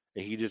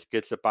and he just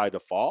gets it by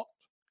default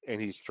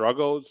and he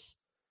struggles,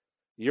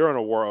 you're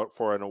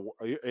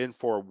in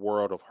for a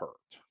world of hurt.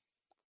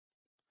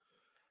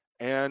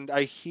 And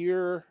I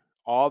hear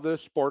all the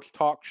sports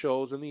talk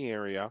shows in the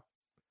area.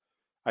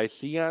 I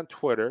see on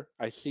Twitter,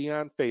 I see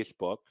on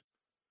Facebook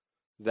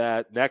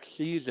that next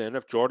season,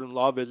 if Jordan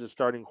Love is a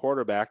starting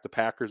quarterback, the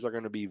Packers are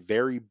going to be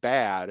very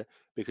bad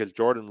because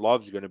Jordan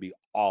Love's going to be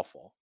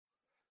awful.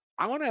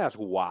 I want to ask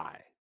why.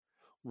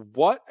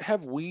 What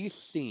have we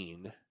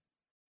seen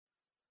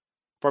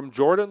from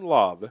Jordan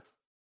Love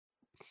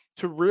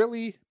to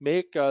really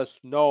make us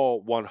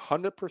know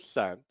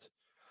 100%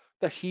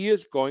 that he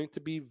is going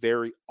to be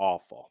very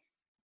awful?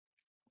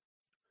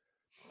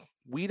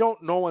 We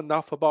don't know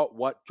enough about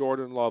what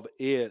Jordan Love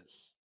is.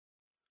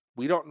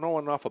 We don't know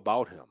enough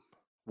about him.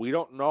 We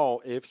don't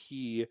know if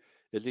he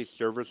is a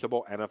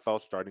serviceable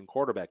NFL starting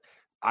quarterback.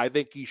 I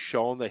think he's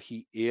shown that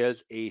he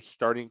is a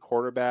starting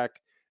quarterback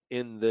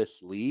in this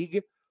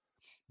league,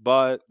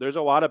 but there's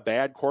a lot of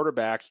bad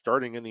quarterbacks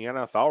starting in the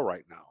NFL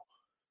right now.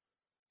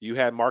 You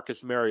had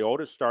Marcus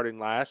Mariota starting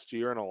last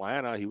year in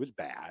Atlanta. He was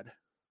bad.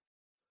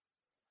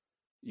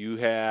 You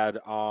had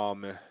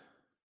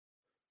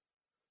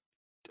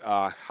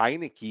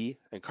Heineke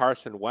and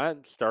Carson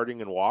Wentz starting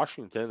in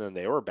Washington, and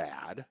they were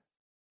bad.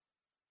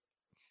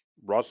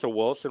 Russell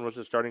Wilson was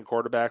the starting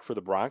quarterback for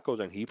the Broncos,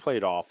 and he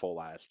played awful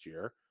last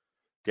year.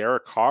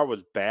 Derek Carr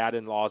was bad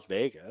in Las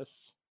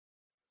Vegas.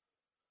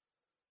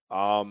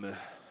 I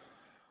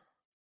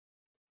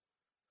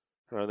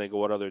don't think of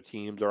what other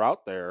teams are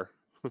out there.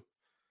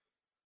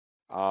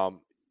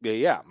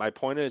 Yeah, my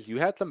point is you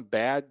had some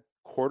bad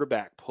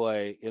quarterback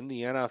play in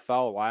the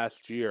NFL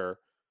last year.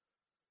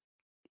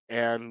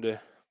 And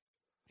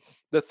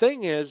the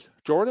thing is,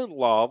 Jordan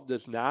Love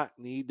does not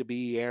need to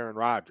be Aaron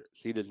Rodgers.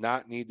 He does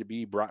not need to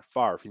be Brett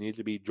Favre. He needs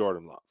to be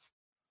Jordan Love.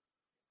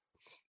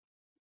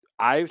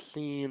 I've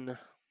seen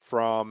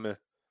from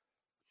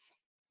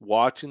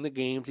watching the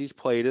games he's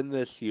played in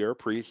this year,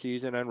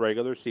 preseason and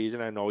regular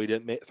season. I know he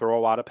didn't throw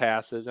a lot of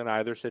passes in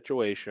either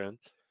situation.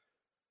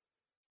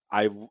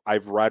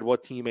 I've read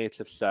what teammates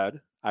have said.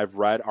 I've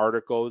read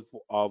articles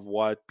of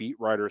what beat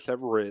writers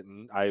have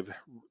written. I've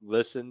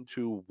listened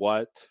to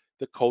what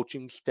the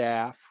coaching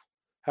staff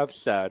have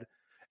said.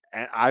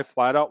 And I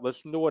flat out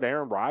listened to what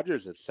Aaron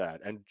Rodgers has said.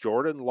 And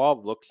Jordan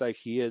Love looks like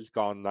he has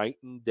gone night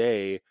and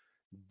day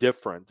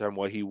different than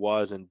what he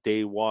was in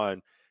day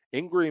one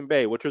in Green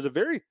Bay, which was a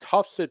very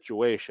tough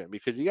situation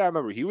because you got to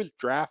remember he was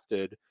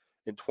drafted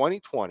in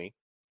 2020.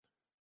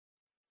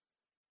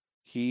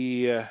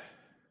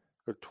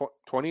 Or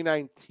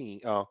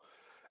 2019.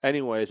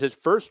 Anyways, his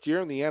first year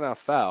in the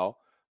NFL,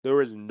 there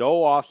was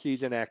no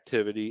offseason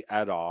activity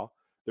at all.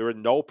 There were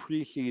no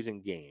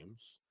preseason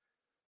games.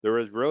 There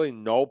was really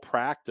no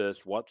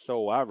practice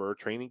whatsoever.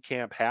 Training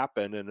camp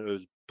happened and it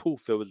was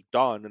poof, it was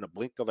done in a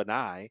blink of an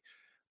eye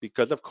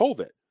because of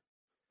COVID.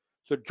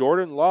 So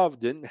Jordan Love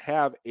didn't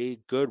have a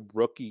good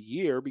rookie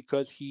year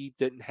because he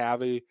didn't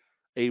have a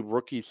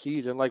rookie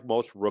season like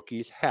most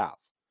rookies have.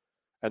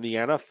 And the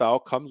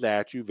NFL comes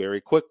at you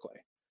very quickly.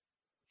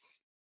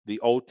 The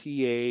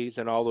OTAs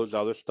and all those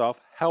other stuff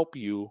help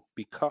you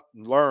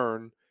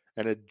learn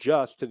and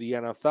adjust to the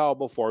NFL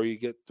before you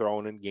get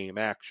thrown in game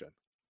action.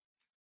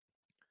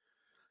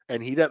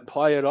 And he didn't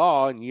play at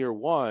all in year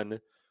one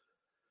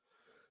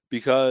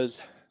because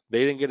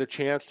they didn't get a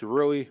chance to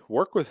really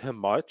work with him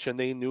much, and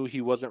they knew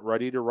he wasn't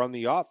ready to run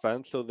the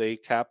offense, so they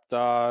kept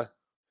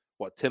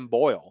Tim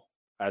Boyle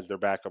as their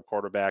backup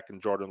quarterback in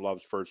Jordan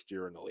Love's first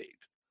year in the league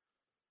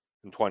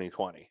in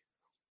 2020.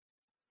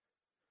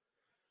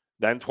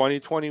 Then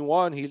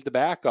 2021, he's the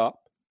backup.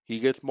 He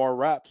gets more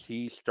reps.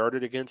 He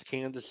started against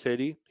Kansas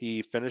City.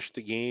 He finished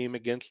the game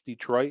against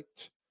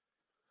Detroit.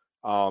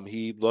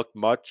 He looked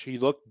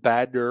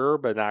better,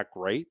 but not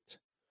great.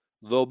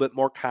 A little bit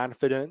more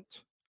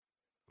confident.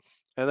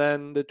 And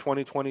then the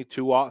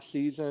 2022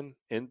 offseason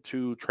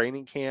into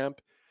training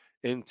camp,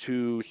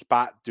 into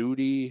spot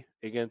duty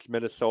against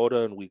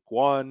Minnesota in week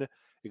one,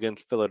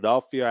 against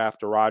Philadelphia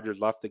after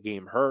Rodgers left the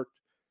game hurt.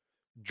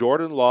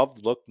 Jordan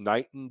Love looked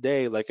night and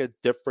day like a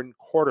different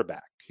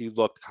quarterback. He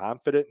looked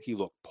confident. He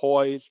looked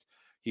poised.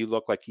 He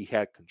looked like he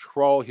had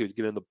control. He was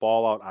getting the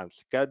ball out on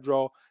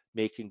schedule,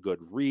 making good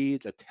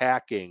reads,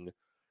 attacking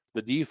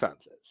the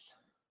defenses.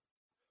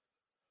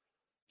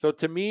 So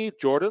to me,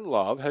 Jordan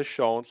Love has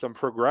shown some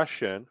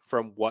progression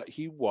from what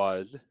he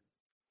was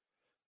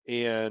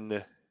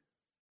in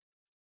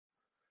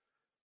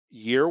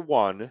year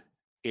one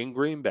in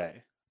Green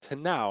Bay to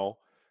now.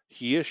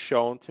 He has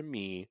shown to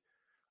me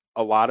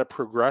a lot of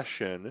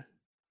progression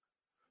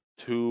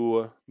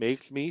to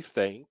makes me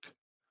think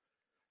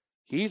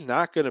he's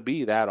not going to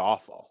be that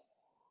awful.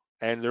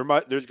 And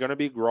there's going to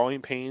be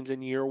growing pains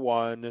in year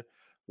one,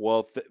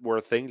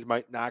 where things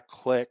might not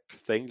click,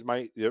 things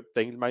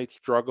might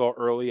struggle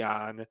early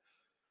on.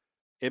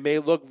 It may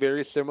look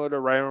very similar to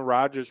Aaron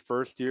Rodgers'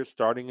 first year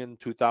starting in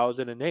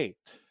 2008,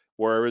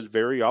 where it was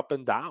very up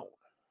and down.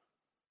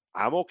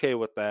 I'm okay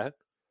with that.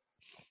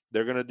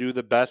 They're going to do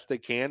the best they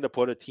can to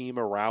put a team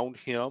around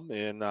him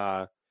in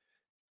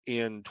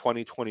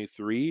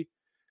 2023.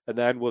 And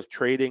then with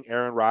trading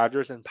Aaron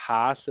Rodgers and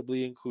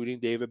possibly including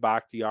David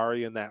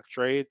Bakhtiari in that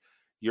trade,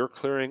 you're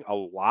clearing a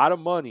lot of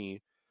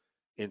money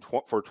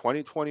for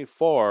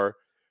 2024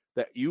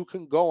 that you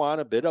can go on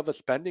a bit of a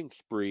spending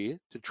spree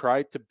to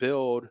try to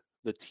build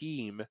the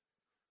team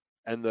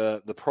and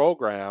the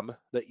program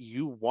that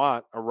you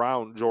want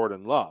around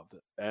Jordan Love.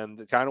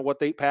 And kind of what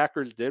the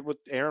Packers did with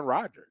Aaron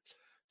Rodgers.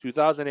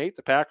 2008,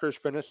 the Packers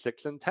finished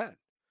 6-10.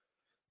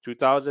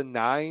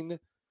 2009,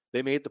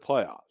 they made the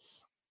playoffs.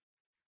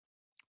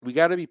 We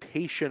got to be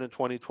patient in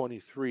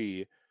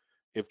 2023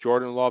 if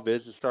Jordan Love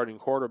is the starting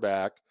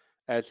quarterback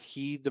as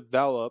he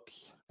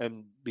develops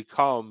and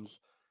becomes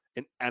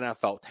an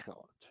NFL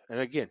talent. And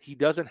again, he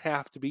doesn't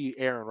have to be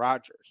Aaron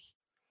Rodgers.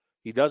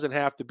 He doesn't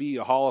have to be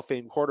a Hall of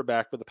Fame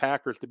quarterback for the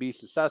Packers to be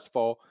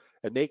successful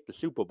and make the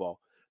Super Bowl.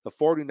 The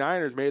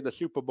 49ers made the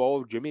Super Bowl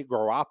with Jimmy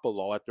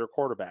Garoppolo at their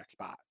quarterback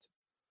spot.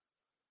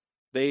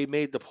 They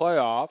made the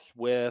playoffs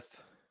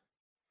with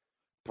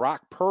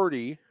Brock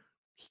Purdy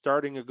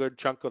starting a good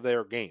chunk of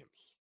their games.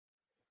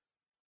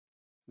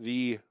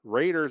 The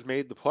Raiders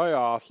made the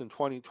playoffs in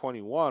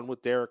 2021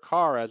 with Derek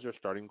Carr as their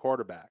starting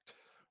quarterback.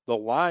 The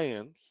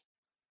Lions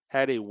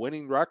had a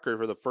winning record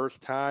for the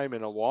first time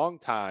in a long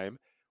time,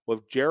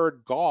 with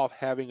Jared Goff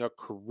having a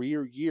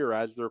career year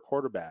as their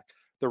quarterback.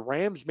 The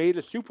Rams made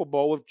a Super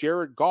Bowl with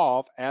Jared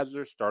Goff as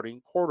their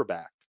starting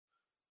quarterback.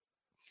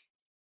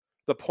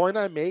 The point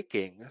I'm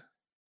making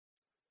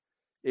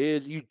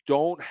is you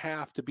don't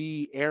have to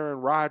be Aaron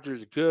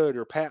Rodgers good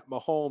or Pat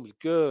Mahomes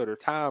good or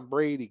Tom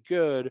Brady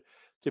good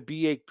to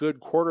be a good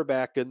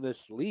quarterback in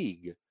this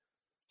league.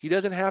 He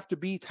doesn't have to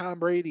be Tom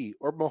Brady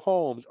or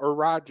Mahomes or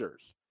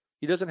Rodgers.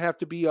 He doesn't have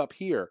to be up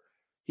here.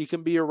 He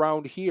can be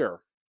around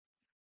here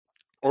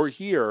or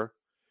here,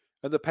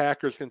 and the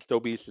Packers can still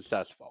be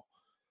successful.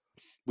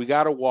 We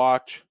got to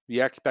watch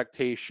the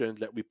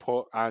expectations that we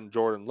put on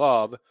Jordan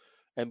Love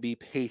and be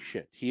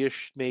patient. He has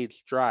made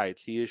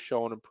strides. He has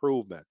shown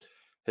improvement.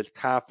 His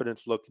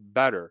confidence looks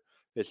better.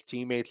 His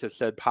teammates have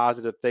said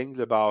positive things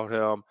about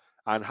him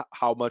on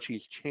how much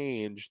he's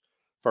changed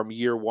from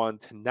year one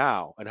to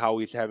now and how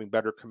he's having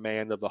better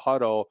command of the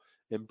huddle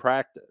in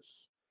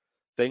practice.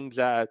 Things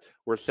that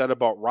were said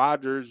about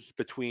Rodgers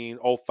between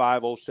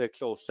 05,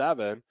 06,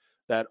 07,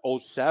 that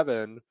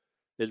 07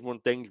 is when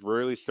things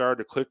really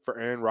started to click for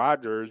Aaron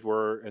Rodgers,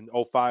 where in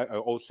 05,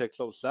 06,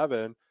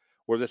 07,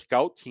 where the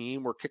scout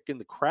team were kicking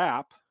the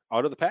crap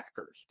out of the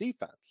Packers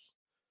defense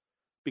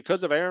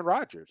because of Aaron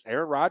Rodgers.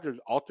 Aaron Rodgers,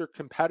 ultra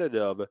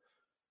competitive.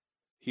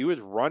 He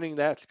was running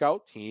that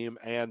scout team,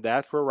 and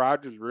that's where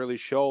Rodgers really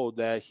showed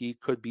that he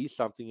could be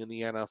something in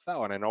the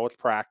NFL. And I know it's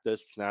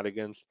practice, it's not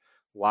against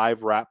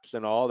live reps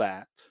and all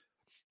that.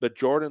 But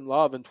Jordan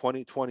Love in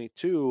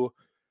 2022,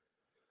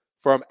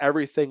 from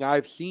everything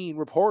I've seen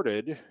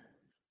reported,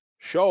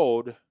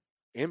 showed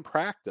in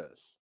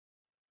practice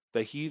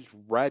that he's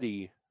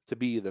ready to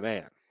be the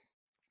man.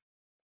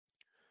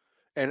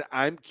 And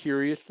I'm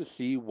curious to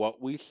see what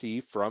we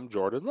see from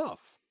Jordan Love.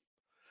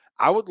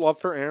 I would love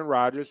for Aaron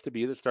Rodgers to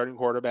be the starting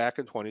quarterback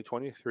in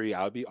 2023.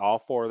 I would be all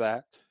for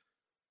that.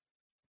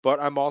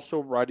 But I'm also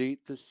ready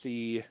to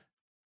see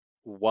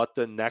what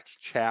the next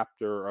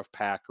chapter of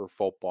Packer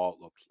football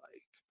looks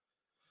like.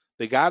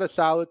 They got a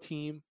solid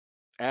team,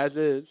 as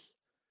is.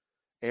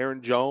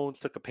 Aaron Jones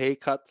took a pay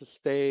cut to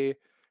stay.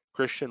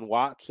 Christian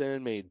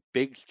Watson made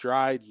big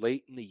strides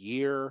late in the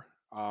year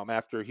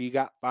after he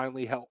got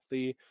finally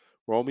healthy.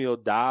 Romeo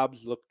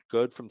Doubs looked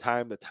good from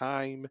time to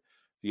time.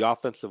 The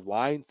offensive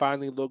line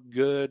finally looked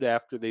good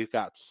after they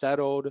got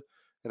settled.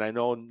 And I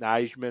know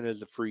Nijman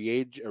is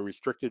a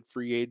restricted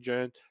free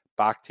agent.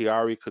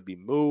 Bakhtiari could be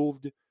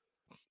moved.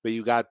 But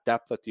you got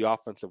depth at the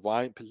offensive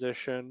line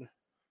position.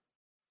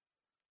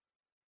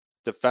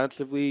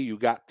 Defensively, you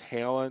got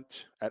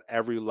talent at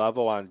every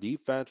level on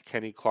defense.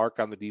 Kenny Clark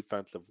on the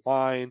defensive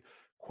line.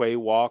 Quay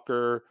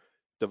Walker,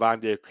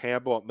 Devontae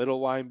Campbell at middle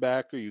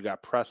linebacker. You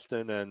got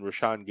Preston and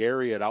Rashawn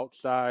Gary at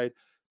outside.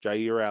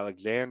 Jair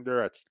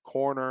Alexander at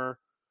corner.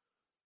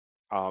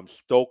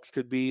 Stokes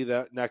could be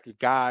the next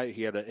guy.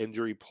 He had an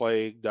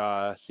injury-plagued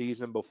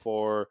season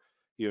before.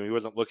 He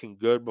wasn't looking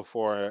good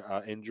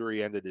before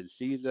injury ended his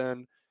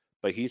season.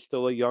 But he's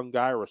still a young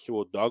guy.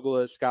 Rasul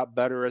Douglas got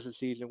better as the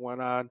season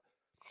went on.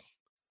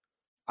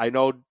 I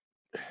know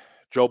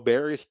Joe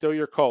Barry is still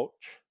your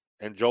coach,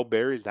 and Joe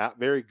Barry's not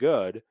very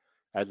good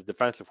as a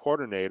defensive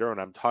coordinator,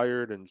 and I'm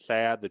tired and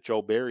sad that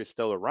Joe Barry is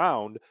still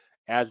around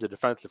as the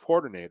defensive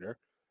coordinator.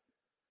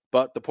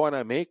 But the point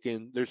I'm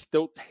making, there's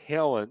still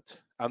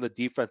talent on the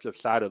defensive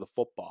side of the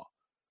football.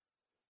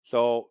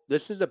 So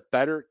this is a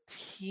better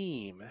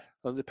team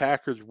than the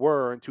Packers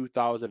were in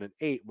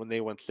 2008 when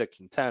they went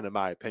 6-10, in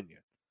my opinion.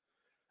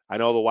 I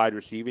know the wide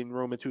receiving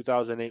room in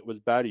 2008 was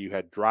better. You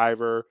had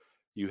Driver,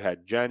 you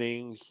had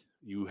Jennings,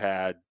 you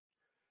had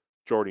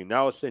Jordy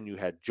Nelson, you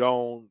had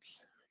Jones.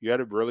 You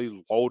had a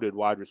really loaded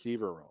wide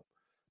receiver room.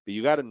 But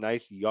you got a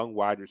nice young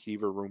wide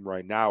receiver room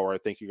right now where I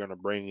think you're going to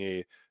bring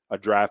a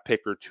draft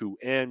pick or two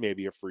in,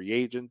 maybe a free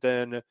agent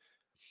in,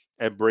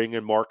 and bring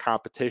in more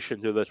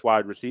competition to this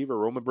wide receiver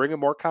room and bring in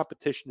more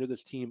competition to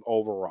this team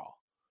overall.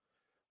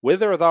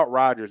 With or without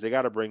Rodgers, they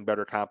got to bring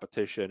better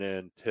competition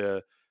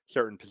into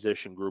certain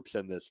position groups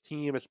in this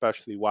team,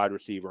 especially wide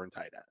receiver and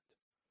tight end.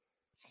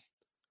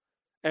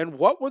 And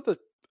what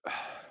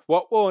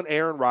will an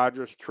Aaron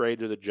Rodgers trade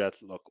to the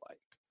Jets look like?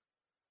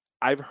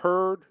 I've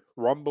heard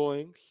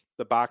rumblings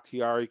that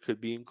Bakhtiari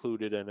could be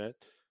included in it.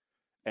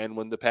 And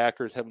when the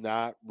Packers have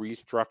not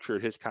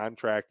restructured his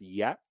contract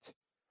yet,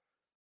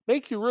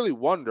 makes you really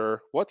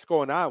wonder what's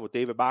going on with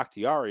David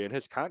Bakhtiari and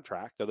his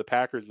contract. Are the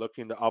Packers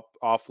looking to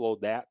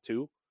offload that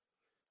too?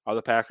 Are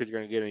the Packers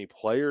going to get any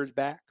players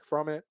back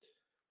from it?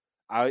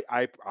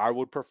 I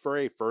would prefer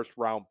a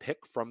first-round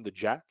pick from the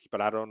Jets, but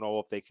I don't know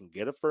if they can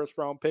get a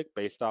first-round pick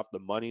based off the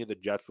money the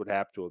Jets would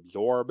have to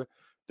absorb.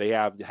 They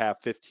have to have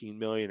 $15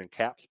 million in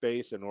cap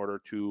space in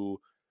order to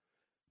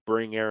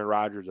bring Aaron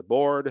Rodgers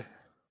aboard.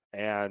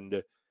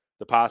 And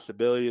the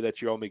possibility that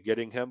you're only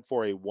getting him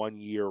for a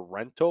 1-year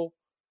rental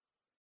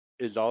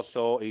is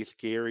also a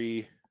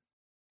scary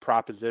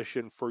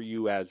proposition for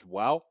you as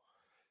well.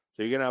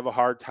 So you're going to have a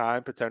hard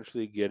time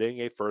potentially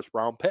getting a first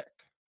round pick.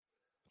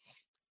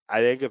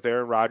 I think if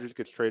Aaron Rodgers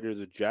gets traded to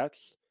the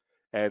Jets,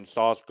 and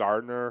Sauce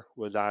Gardner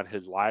was on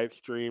his live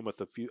stream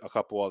with a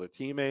couple other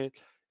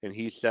teammates, and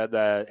he said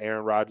that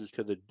Aaron Rodgers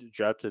to the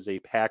Jets is a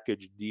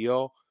package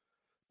deal.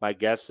 My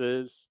guess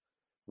is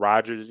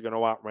Rodgers is going to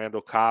want Randall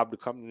Cobb to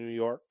come to New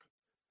York.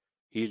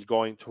 He's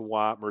going to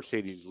want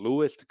Mercedes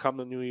Lewis to come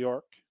to New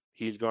York.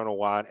 He's going to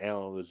want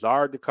Allen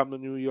Lazard to come to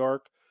New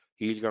York.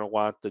 He's going to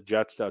want the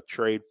Jets to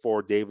trade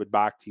for David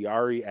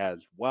Bakhtiari as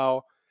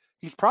well.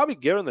 He's probably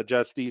giving the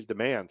Jets these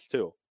demands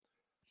too.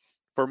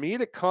 For me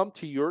to come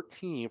to your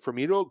team, for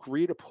me to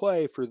agree to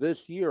play for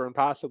this year and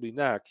possibly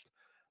next,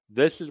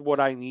 this is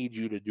what I need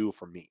you to do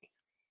for me.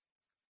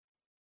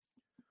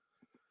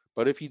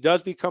 But if he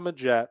does become a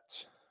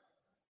Jet,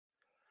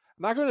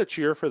 I'm not going to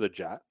cheer for the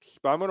Jets,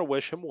 but I'm going to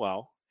wish him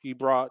well. He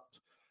brought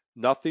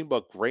nothing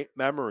but great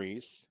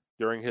memories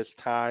during his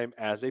time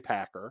as a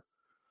Packer,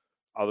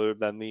 other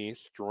than the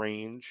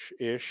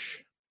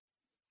strange-ish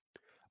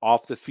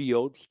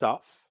off-the-field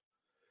stuff.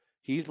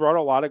 He's brought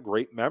a lot of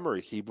great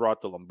memories. He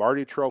brought the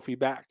Lombardi Trophy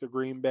back to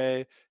Green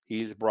Bay.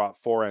 He's brought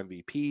 4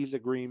 MVPs to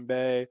Green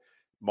Bay,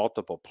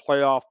 multiple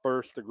playoff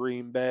bursts to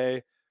Green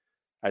Bay.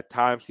 At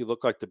times, he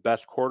looked like the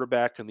best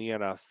quarterback in the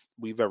NFL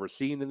we've ever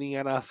seen in the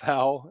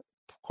NFL,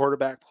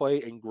 quarterback play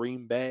in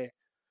Green Bay.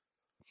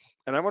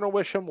 And I'm going to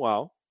wish him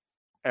well,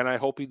 and I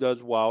hope he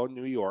does well in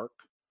New York.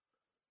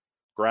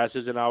 Grass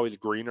isn't always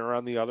greener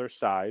on the other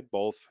side,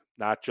 both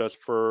not just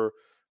for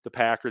the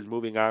Packers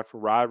moving on from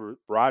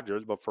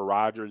Rodgers, but for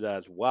Rodgers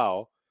as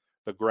well.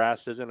 The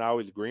grass isn't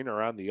always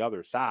greener on the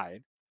other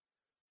side.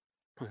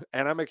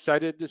 And I'm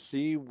excited to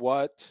see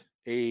what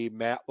a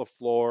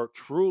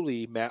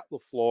truly Matt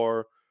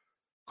LaFleur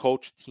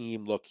coach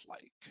team looks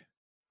like,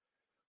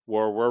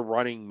 where we're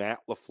running Matt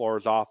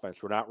LaFleur's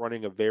offense. We're not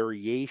running a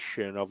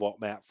variation of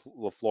what Matt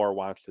LaFleur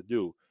wants to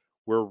do.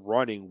 We're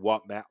running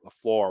what Matt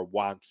LaFleur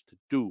wants to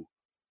do.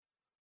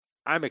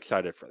 I'm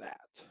excited for that.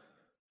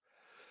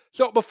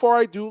 So before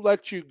I do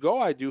let you go,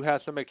 I do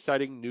have some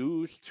exciting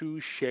news to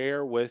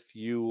share with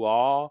you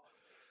all.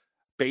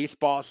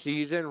 Baseball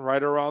season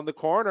right around the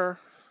corner.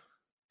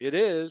 It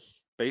is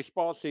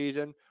baseball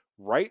season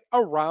right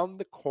around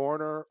the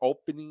corner.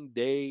 Opening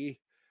day,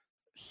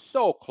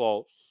 so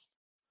close.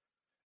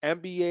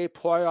 NBA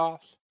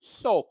playoffs,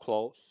 so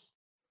close.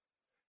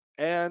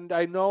 And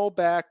I know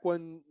back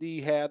when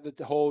he had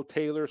the whole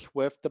Taylor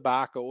Swift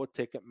debacle with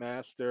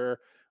Ticketmaster,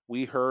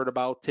 we heard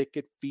about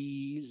ticket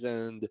fees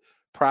and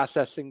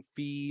processing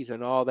fees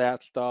and all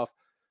that stuff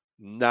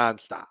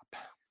nonstop.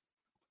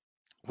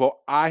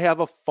 Well, I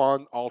have a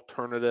fun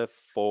alternative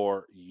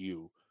for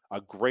you, a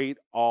great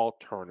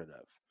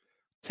alternative.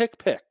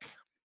 TickPick.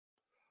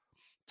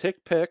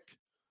 TickPick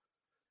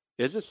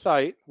is a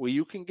site where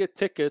you can get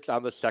tickets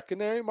on the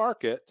secondary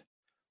market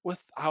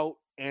without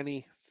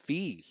any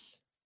fees.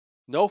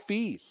 No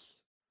fees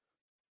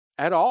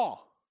at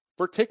all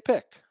for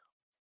TickPick.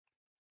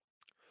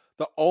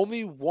 The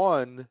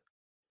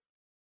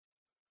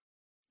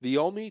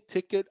only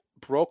ticket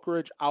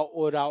brokerage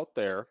outlet out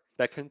there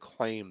that can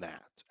claim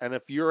that. And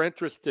if you're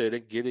interested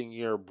in getting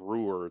your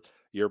Brewers,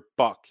 your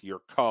Bucks, your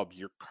Cubs,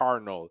 your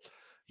Cardinals,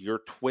 your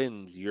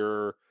Twins,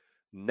 your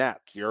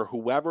Nets, your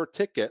whoever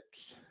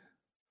tickets,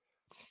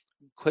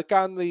 click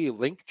on the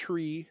link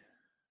tree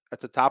at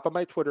the top of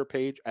my Twitter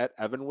page at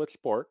Evan with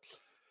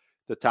Sports.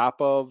 The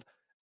top of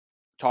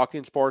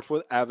Talking Sports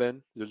with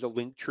Evan, there's a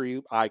link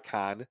tree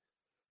icon.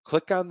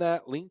 Click on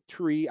that link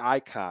tree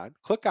icon,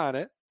 click on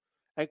it,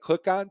 and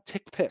click on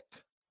TickPick.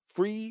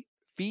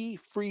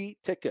 Fee-free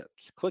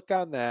tickets. Click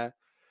on that,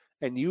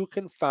 and you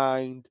can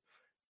find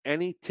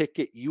any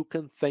ticket you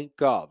can think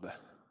of.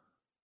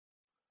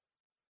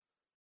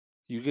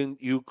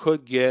 You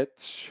could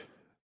get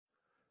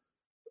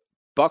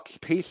Bucks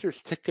Pacers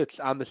tickets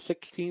on the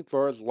 16th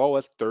for as low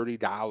as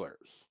 $30.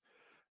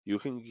 You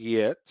can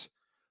get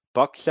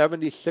Bucks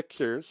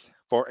 76ers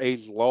for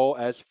as low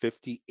as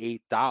 $58.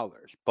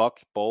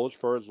 Bucks Bulls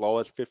for as low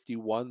as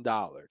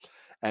 $51.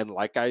 And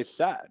like I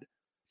said,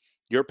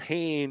 you're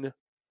paying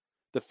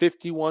the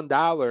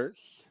 $51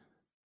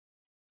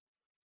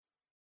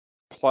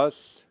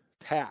 plus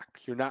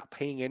tax. You're not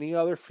paying any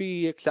other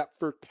fee except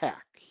for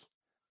tax.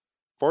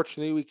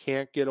 Fortunately, we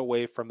can't get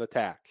away from the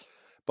tax.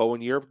 But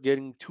when you're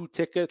getting 2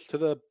 tickets to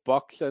the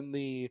Bucks and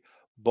the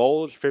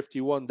Bulls,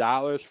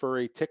 $51 for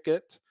a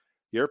ticket,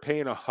 you're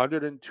paying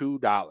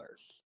 $102.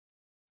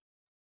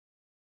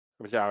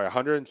 I'm sorry,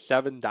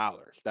 $107.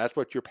 That's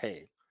what you're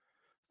paying.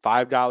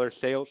 $5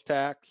 sales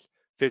tax,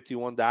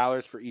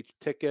 $51 for each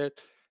ticket,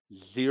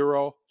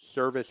 0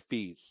 service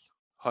fees,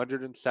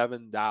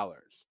 $107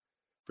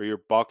 for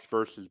your Bucks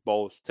versus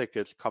Bulls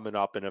tickets coming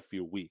up in a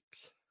few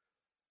weeks.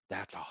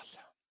 That's awesome.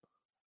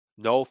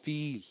 No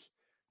fees.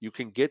 You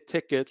can get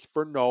tickets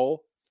for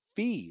no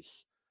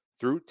fees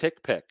through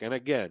TickPick. And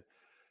again,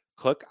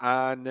 click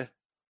on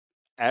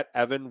at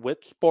Evan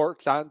with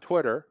Sports on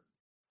Twitter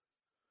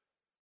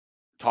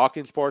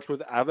Talking Sports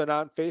with Evan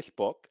on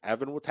Facebook,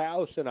 Evan with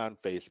Allison on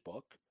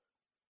Facebook.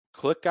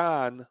 Click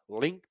on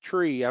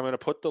Linktree. I'm going to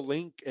put the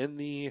link in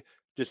the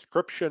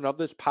description of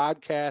this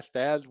podcast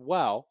as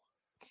well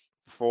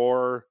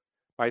for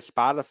my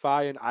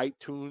Spotify and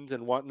iTunes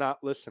and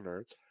whatnot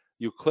listeners.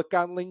 You click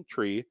on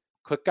Linktree,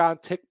 click on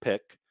TickPick,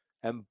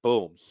 and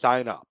boom,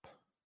 sign up.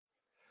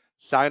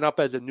 Sign up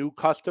as a new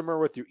customer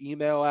with your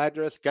email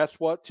address. Guess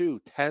what,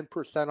 too?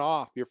 10%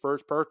 off your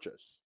first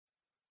purchase.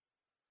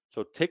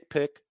 So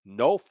TickPick,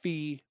 no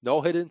fee, no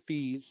hidden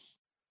fees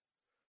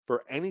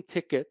for any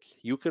tickets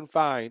you can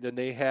find. And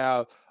they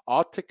have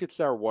all tickets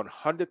are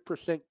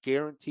 100%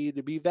 guaranteed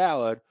to be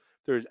valid. If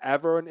there's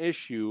ever an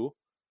issue,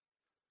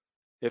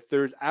 they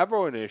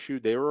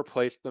will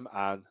replace them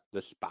on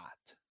the spot.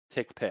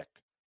 TickPick.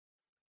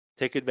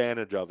 Take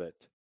advantage of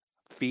it.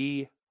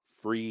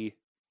 Fee-free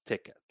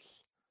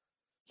tickets.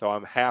 So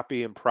I'm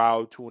happy and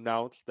proud to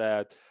announce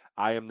that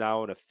I am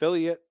now an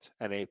affiliate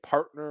and a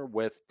partner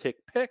with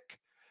TickPick.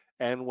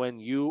 And when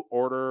you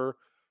order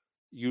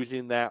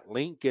using that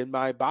link in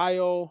my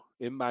bio,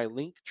 in my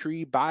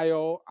Linktree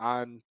bio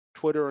on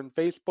Twitter and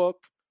Facebook,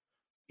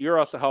 you're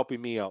also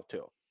helping me out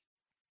too.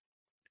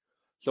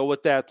 So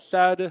with that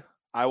said,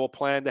 I will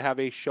plan to have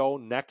a show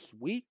next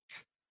week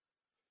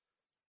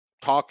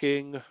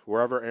talking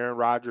wherever Aaron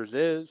Rodgers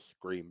is,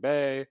 Green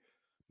Bay,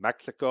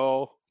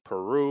 Mexico,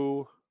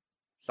 Peru,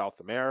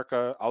 South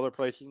America, other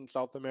places in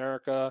South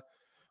America,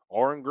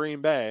 or in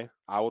Green Bay.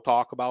 I will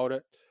talk about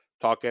it.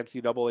 Talk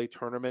NCAA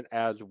tournament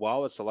as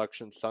well as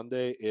Selection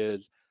Sunday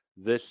is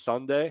this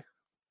Sunday,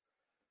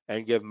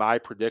 and give my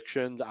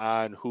predictions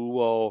on who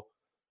will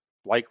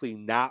likely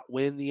not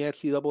win the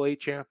NCAA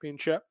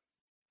championship.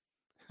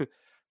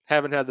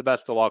 Haven't had the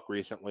best of luck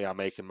recently on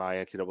making my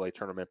NCAA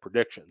tournament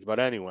predictions. But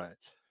anyway,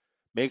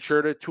 make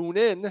sure to tune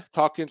in,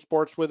 Talking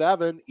Sports with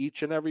Evan,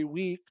 each and every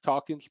week,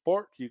 Talking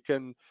Sports. You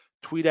can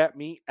tweet at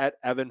me at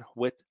Evan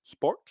with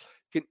Sports.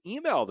 You can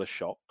email the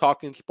show,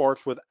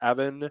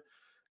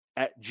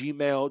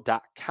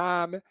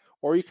 talkingsportswithevan@gmail.com,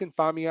 or you can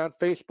find me on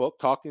Facebook,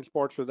 Talking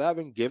Sports with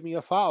Evan. Give me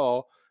a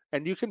follow,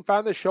 and you can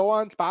find the show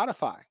on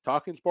Spotify,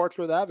 Talking Sports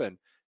with Evan.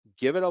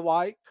 Give it a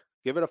like,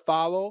 give it a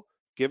follow,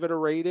 give it a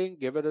rating,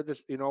 give it a,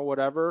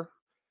 whatever.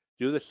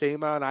 Do the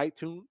same on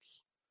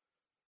iTunes,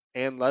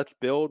 and let's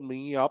build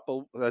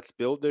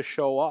this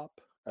show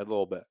up a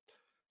little bit.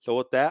 So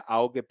with that,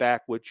 I'll get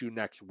back with you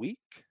next week,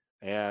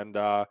 and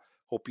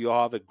hope you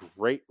all have a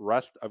great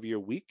rest of your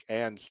week,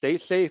 and stay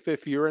safe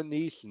if you're in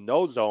the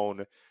snow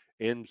zone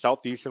in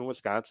southeastern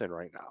Wisconsin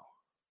right now.